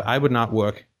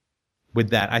work with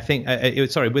that. I think,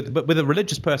 with a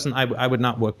religious person, I would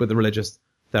not work with a religious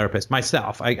therapist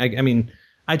myself. I mean,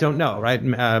 I don't know, right?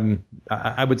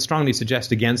 I would strongly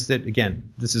suggest against it.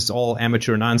 Again, this is all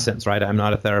amateur nonsense, right? I'm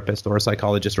not a therapist or a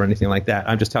psychologist or anything like that.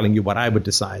 I'm just telling you what I would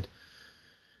decide.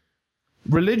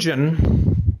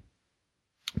 Religion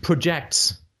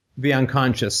projects the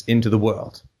unconscious into the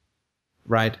world,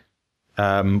 right?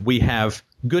 We have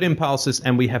good impulses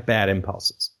and we have bad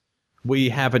impulses. We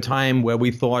have a time where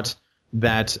we thought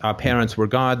that our parents were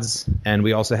gods, and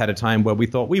we also had a time where we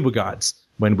thought we were gods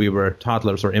when we were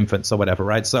toddlers or infants or whatever,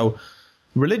 right? So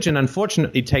religion,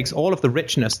 unfortunately, takes all of the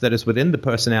richness that is within the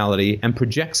personality and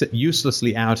projects it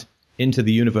uselessly out into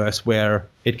the universe where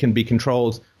it can be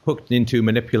controlled, hooked into,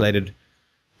 manipulated,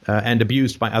 and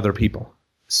abused by other people.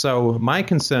 So my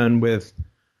concern with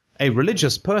a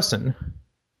religious person,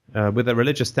 with a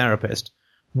religious therapist,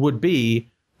 would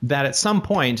be that at some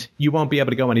point you won't be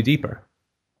able to go any deeper.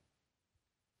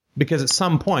 Because at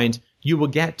some point you will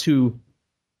get to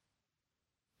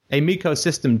a Miko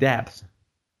system depth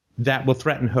that will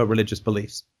threaten her religious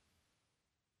beliefs.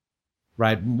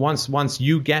 Right? Once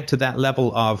you get to that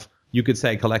level of, you could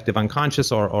say, collective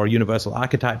unconscious or universal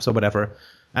archetypes or whatever,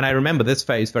 and I remember this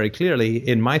phase very clearly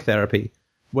in my therapy,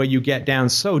 where you get down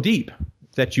so deep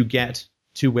that you get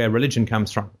to where religion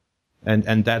comes from.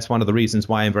 And that's one of the reasons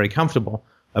why I'm very comfortable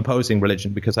opposing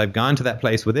religion, because I've gone to that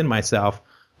place within myself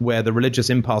where the religious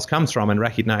impulse comes from and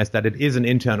recognize that it is an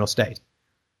internal state.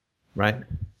 Right?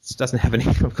 It doesn't have any,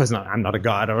 of course not, I'm not a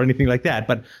god or anything like that,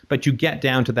 but you get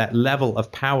down to that level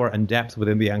of power and depth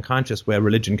within the unconscious where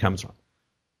religion comes from.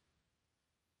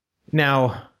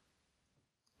 Now,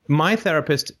 my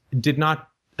therapist did not,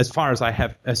 as far as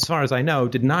I know,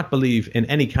 did not believe in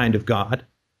any kind of God,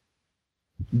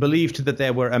 believed that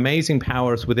there were amazing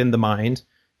powers within the mind,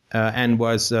 and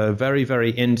was very,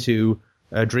 very into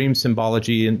dream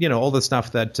symbology and, all the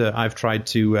stuff that I've tried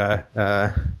to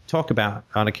talk about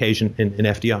on occasion in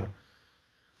FDR.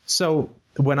 So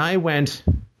when I went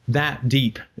that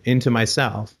deep into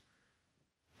myself,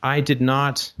 I did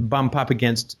not bump up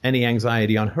against any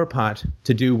anxiety on her part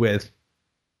to do with,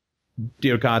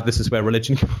 dear God, this is where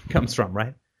religion comes from,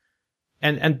 right?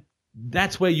 And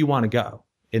that's where you want to go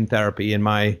in therapy, in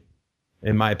my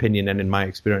opinion and in my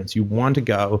experience. You want to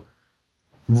go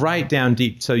right down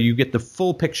deep so you get the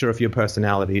full picture of your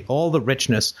personality, all the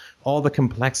richness, all the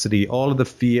complexity, all of the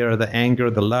fear, the anger,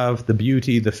 the love, the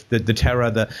beauty, the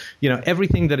terror,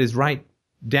 everything that is right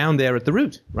down there at the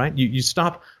root, right? You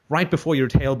stop right before your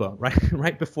tailbone,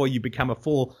 right before you become a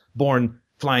full-born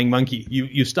flying monkey.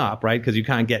 You stop, right? Because you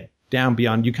can't get down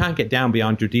beyond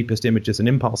your deepest images and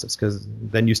impulses, because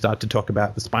then you start to talk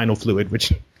about the spinal fluid,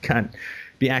 which can't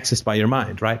be accessed by your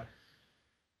mind, right?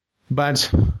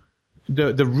 But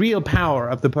the real power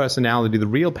of the personality, the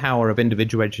real power of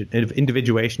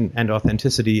individuation and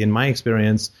authenticity, in my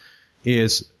experience,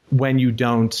 is when you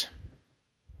don't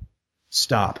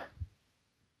stop.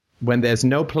 When there's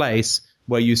no place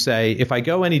where you say, if I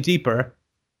go any deeper,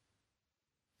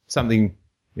 something,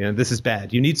 this is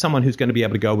bad. You need someone who's going to be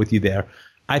able to go with you there.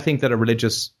 I think that a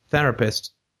religious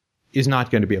therapist is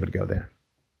not going to be able to go there.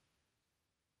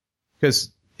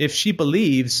 Because if she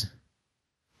believes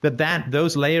that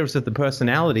those layers of the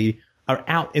personality are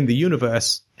out in the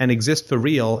universe and exist for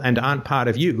real and aren't part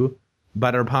of you,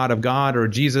 but are part of God or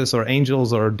Jesus or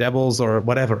angels or devils or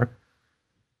whatever,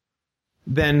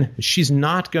 then she's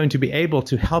not going to be able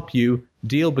to help you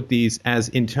deal with these as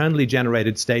internally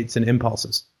generated states and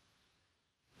impulses.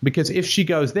 Because if she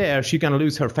goes there, she's going to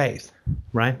lose her faith,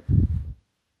 right?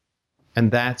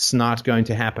 And that's not going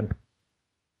to happen.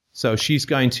 So she's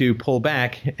going to pull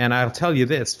back, and I'll tell you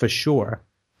this for sure.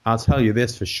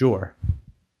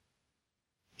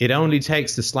 It only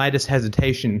takes the slightest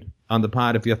hesitation on the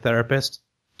part of your therapist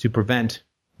to prevent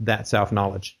that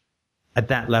self-knowledge at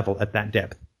that level, at that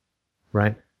depth,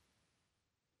 right?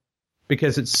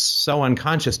 Because it's so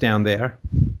unconscious down there.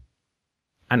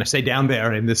 And I say down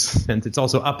there in this sense, it's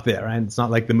also up there, and it's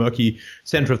not like the murky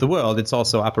center of the world. It's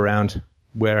also up around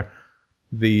where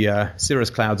the cirrus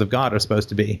clouds of God are supposed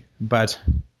to be. But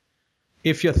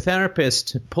if your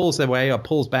therapist pulls away or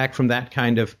pulls back from that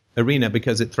kind of arena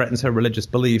because it threatens her religious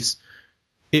beliefs,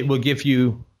 it will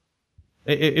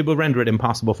render it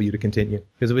impossible for you to continue,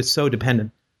 because it was so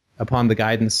dependent upon the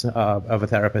guidance of a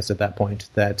therapist at that point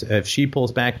that if she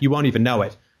pulls back, you won't even know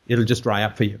it. It'll just dry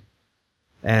up for you.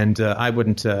 And I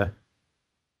wouldn't,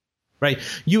 right?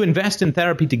 You invest in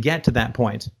therapy to get to that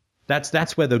point.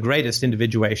 That's where the greatest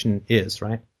individuation is,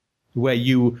 right? Where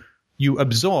you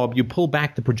absorb, you pull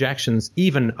back the projections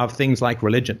even of things like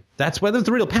religion. That's where there's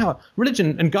the real power.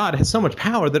 Religion and God has so much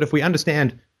power that if we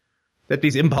understand that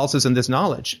these impulses and this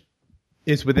knowledge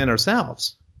is within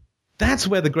ourselves, that's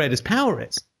where the greatest power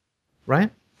is,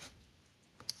 right?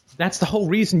 That's the whole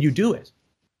reason you do it.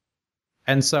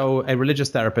 And so a religious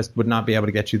therapist would not be able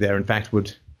to get you there. In fact,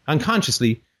 would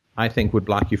unconsciously, I think, would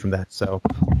block you from that. So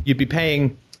you'd be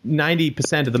paying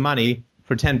 90% of the money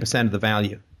for 10% of the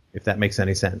value, if that makes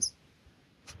any sense.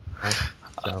 Right?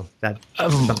 So that's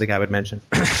something I would mention.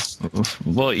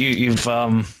 Well,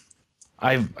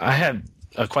 I have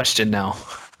a question now.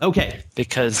 Okay.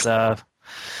 Because I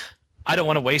don't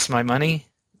want to waste my money,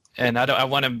 and I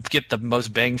want to get the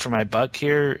most bang for my buck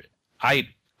here.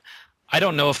 I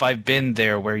don't know if I've been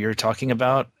there where you're talking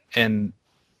about, and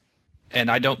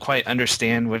I don't quite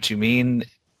understand what you mean,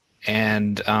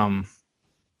 and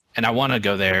I want to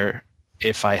go there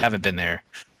if I haven't been there.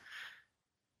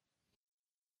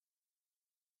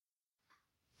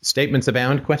 Statements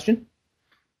abound question?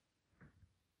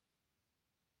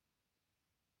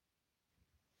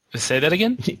 Say that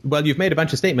again? Well, you've made a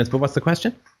bunch of statements, but what's the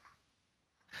question?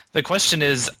 The question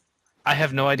is, I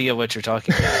have no idea what you're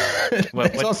talking about.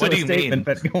 What do you mean?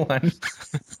 But go on.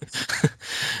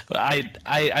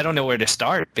 I don't know where to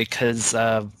start because.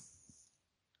 Well,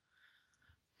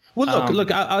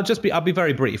 look. I'll be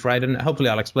very brief, right? And hopefully,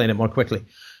 I'll explain it more quickly.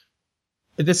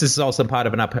 This is also part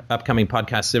of an upcoming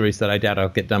podcast series that I doubt I'll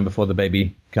get done before the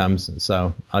baby comes,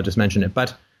 so I'll just mention it.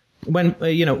 But when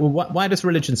why does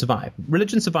religion survive?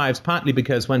 Religion survives partly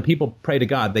because when people pray to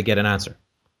God, they get an answer.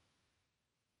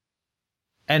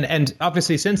 And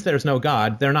obviously, since there's no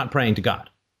God, they're not praying to God.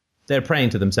 They're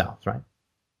praying to themselves, right?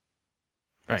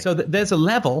 Right. So there's a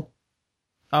level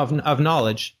of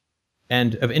knowledge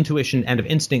and of intuition and of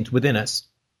instinct within us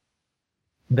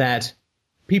that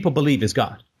people believe is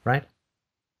God, right?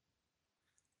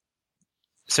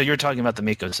 So you're talking about the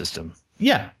Miko system?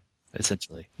 Yeah.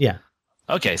 Essentially. Yeah.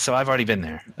 Okay, so I've already been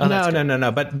there. Oh,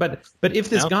 no. But if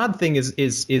this God thing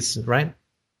is right,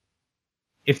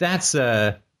 if that's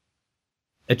a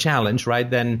challenge, right,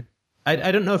 then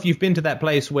I don't know if you've been to that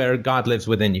place where God lives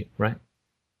within you, right?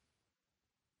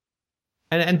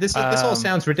 And this all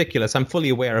sounds ridiculous. I'm fully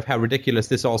aware of how ridiculous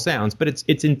this all sounds, but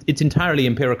it's entirely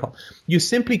empirical. You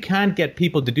simply can't get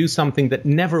people to do something that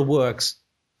never works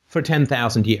for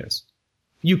 10,000 years.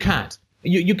 You can't.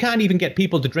 You can't even get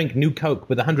people to drink New Coke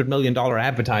with a $100 million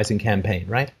advertising campaign,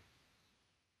 right?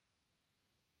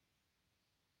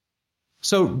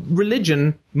 So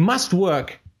religion must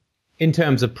work in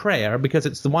terms of prayer, because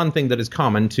it's the one thing that is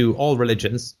common to all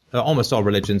religions, almost all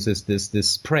religions, is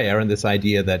this prayer and this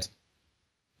idea that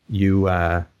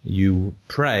you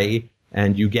pray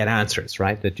and you get answers,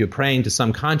 right? That you're praying to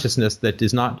some consciousness that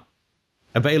is not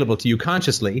available to you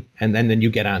consciously, and then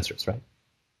you get answers, right?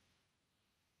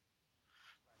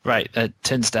 Right, that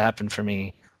tends to happen for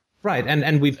me. Right,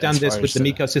 and we've done this with the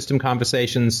Miko system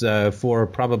conversations for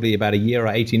probably about a year or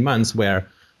 18 months, where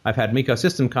I've had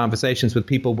ecosystem conversations with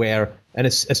people where an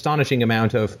astonishing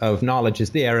amount of knowledge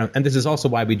is there. And this is also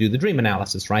why we do the dream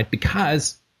analysis, right?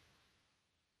 Because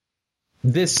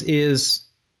this is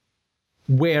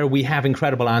where we have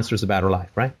incredible answers about our life,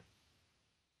 right?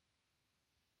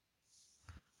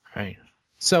 Right.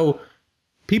 So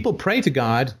people pray to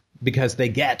God because they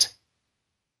get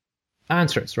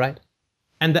answers, right?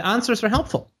 And the answers are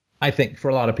helpful, I think, for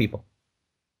a lot of people.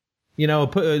 You know,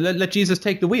 let Jesus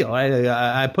take the wheel.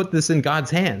 I put this in God's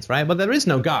hands, right? Well, there is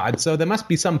no God, so there must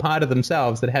be some part of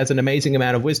themselves that has an amazing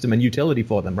amount of wisdom and utility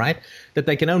for them, right? That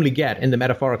they can only get in the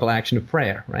metaphorical action of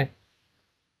prayer, right?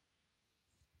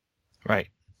 Right.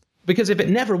 Because if it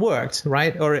never worked,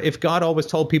 right, or if God always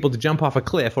told people to jump off a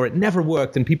cliff, or it never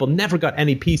worked and people never got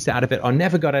any peace out of it or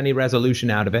never got any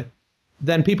resolution out of it,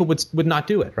 then people would not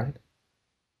do it, right?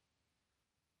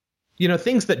 You know,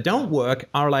 things that don't work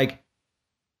are like,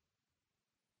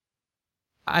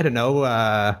 I don't know,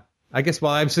 I guess,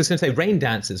 well, I was just going to say rain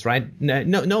dances, right?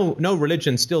 No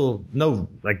religion still, no,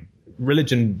 like,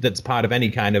 religion that's part of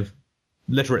any kind of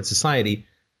literate society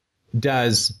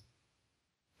does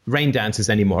rain dances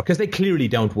anymore, because they clearly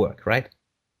don't work, right?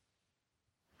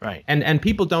 Right. And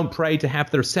people don't pray to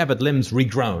have their severed limbs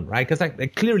regrown, right? Because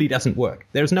that clearly doesn't work.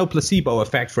 There's no placebo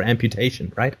effect for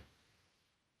amputation, right?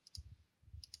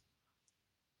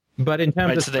 But in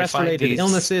terms of stress-related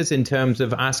illnesses, in terms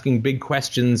of asking big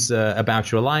questions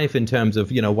about your life, in terms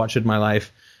of, you know, what should my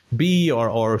life be,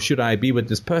 or should I be with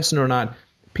this person or not,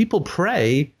 people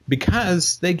pray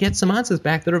because they get some answers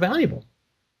back that are valuable.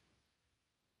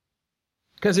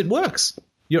 Because it works.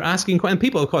 You're asking, and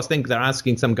people, of course, think they're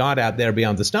asking some God out there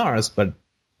beyond the stars, but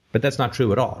that's not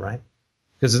true at all, right?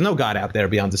 Because there's no God out there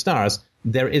beyond the stars.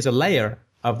 There is a layer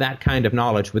of that kind of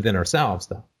knowledge within ourselves,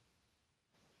 though.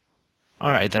 All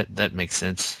right, that makes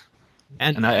sense.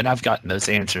 And I've gotten those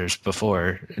answers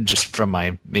before, just from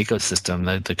my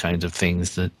ecosystem, the kinds of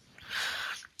things that,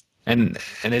 and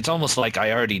it's almost like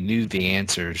I already knew the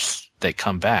answers that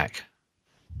come back.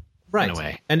 Right. In a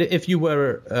way. And if you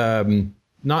were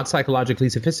not psychologically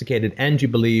sophisticated and you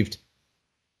believed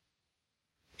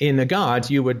in a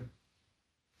God, you would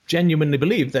genuinely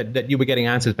believe that you were getting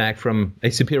answers back from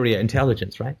a superior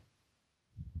intelligence, right?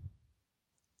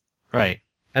 Right.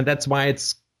 And that's why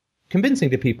it's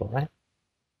convincing to people, right?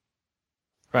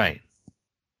 Right.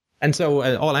 And so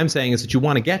all I'm saying is that you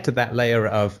want to get to that layer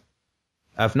of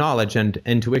knowledge and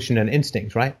intuition and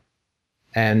instinct, right?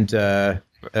 And a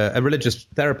religious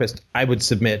therapist, I would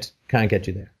submit, can't get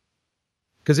you there.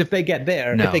 Because if they get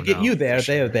there, if they get you there,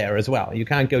 they're there as well. You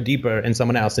can't go deeper in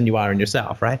someone else than you are in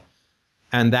yourself, right?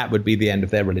 And that would be the end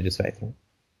of their religious faith, right?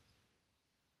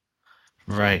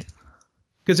 Right.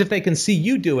 Because if they can see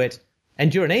you do it,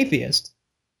 and you're an atheist,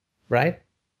 right?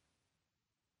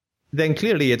 Then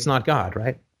clearly it's not God,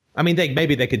 right? I mean,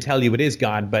 maybe they could tell you it is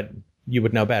God, but you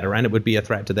would know better, and it would be a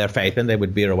threat to their faith, and they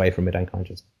would veer away from it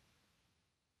unconsciously.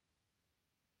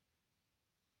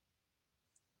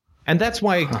 And that's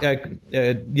why,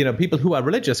 you know, people who are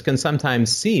religious can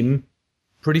sometimes seem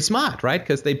pretty smart, right?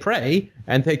 Because they pray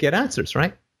and they get answers,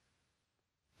 right?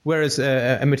 Whereas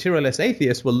a materialist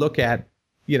atheist will look at,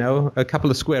 you know, a couple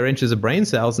of square inches of brain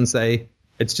cells and say,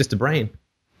 it's just a brain.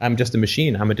 I'm just a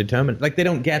machine. I'm a determinant. Like, they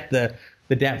don't get the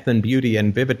depth and beauty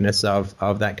and vividness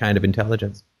of that kind of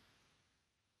intelligence.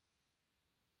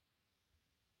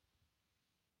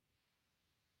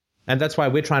 And that's why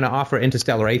we're trying to offer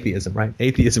interstellar atheism, right?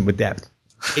 Atheism with depth.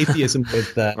 Atheism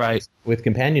with right. with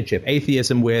companionship.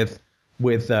 Atheism with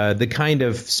the kind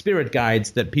of spirit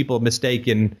guides that people mistake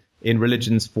in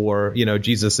religions for, you know,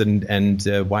 Jesus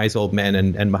and wise old men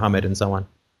and Muhammad and so on.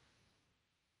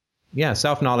 Yeah,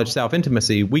 self-knowledge,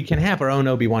 self-intimacy. We can have our own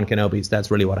Obi-Wan Kenobis. That's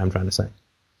really what I'm trying to say.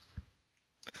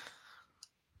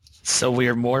 So we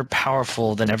are more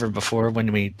powerful than ever before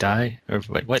when we die? Or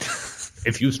what?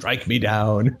 If you strike me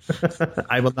down,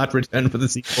 I will not return for the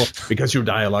sequel because your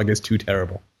dialogue is too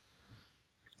terrible.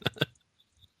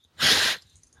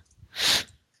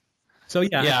 So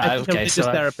yeah, okay. So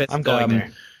therapist, I'm going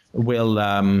there.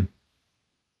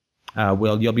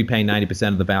 You'll be paying 90%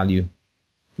 of the value,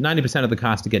 90% of the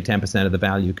cost to get 10% of the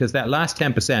value, because that last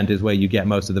 10% is where you get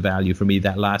most of the value for me.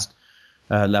 That last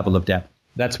level of depth.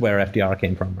 That's where FDR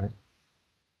came from, right?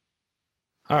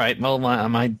 All right. Well,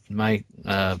 my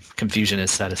confusion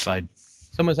is satisfied.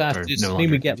 Someone's asked, does this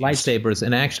mean we get lightsabers?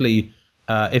 And actually,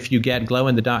 if you get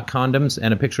glow-in-the-dark condoms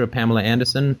and a picture of Pamela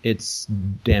Anderson, it's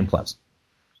damn close.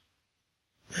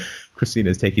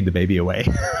 Christina's taking the baby away.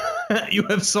 You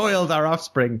have soiled our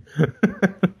offspring.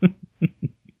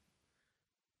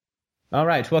 All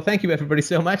right. Well, thank you, everybody,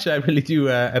 so much. I really do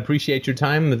appreciate your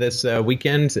time this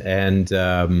weekend. And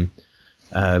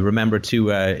Remember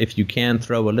to, if you can,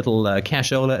 throw a little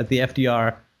cashola at the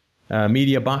FDR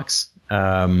media box.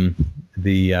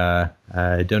 The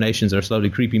donations are slowly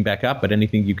creeping back up, but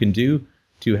anything you can do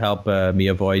to help me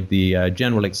avoid the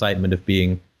general excitement of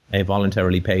being a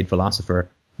voluntarily paid philosopher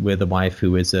with a wife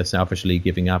who is selfishly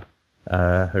giving up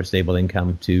her stable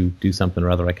income to do something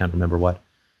or other. I can't remember what.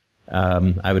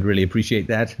 I would really appreciate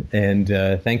that. And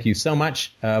thank you so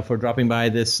much for dropping by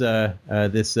this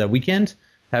weekend.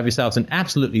 Have yourselves an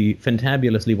absolutely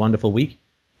fantabulously wonderful week.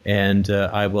 And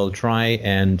I will try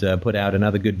and put out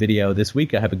another good video this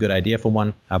week. I have a good idea for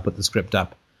one. I'll put the script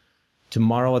up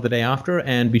tomorrow or the day after.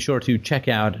 And be sure to check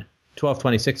out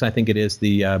 1226, I think it is,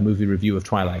 the movie review of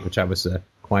Twilight, which I was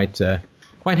quite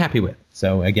happy with.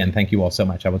 So again, thank you all so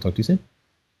much. I will talk to you soon.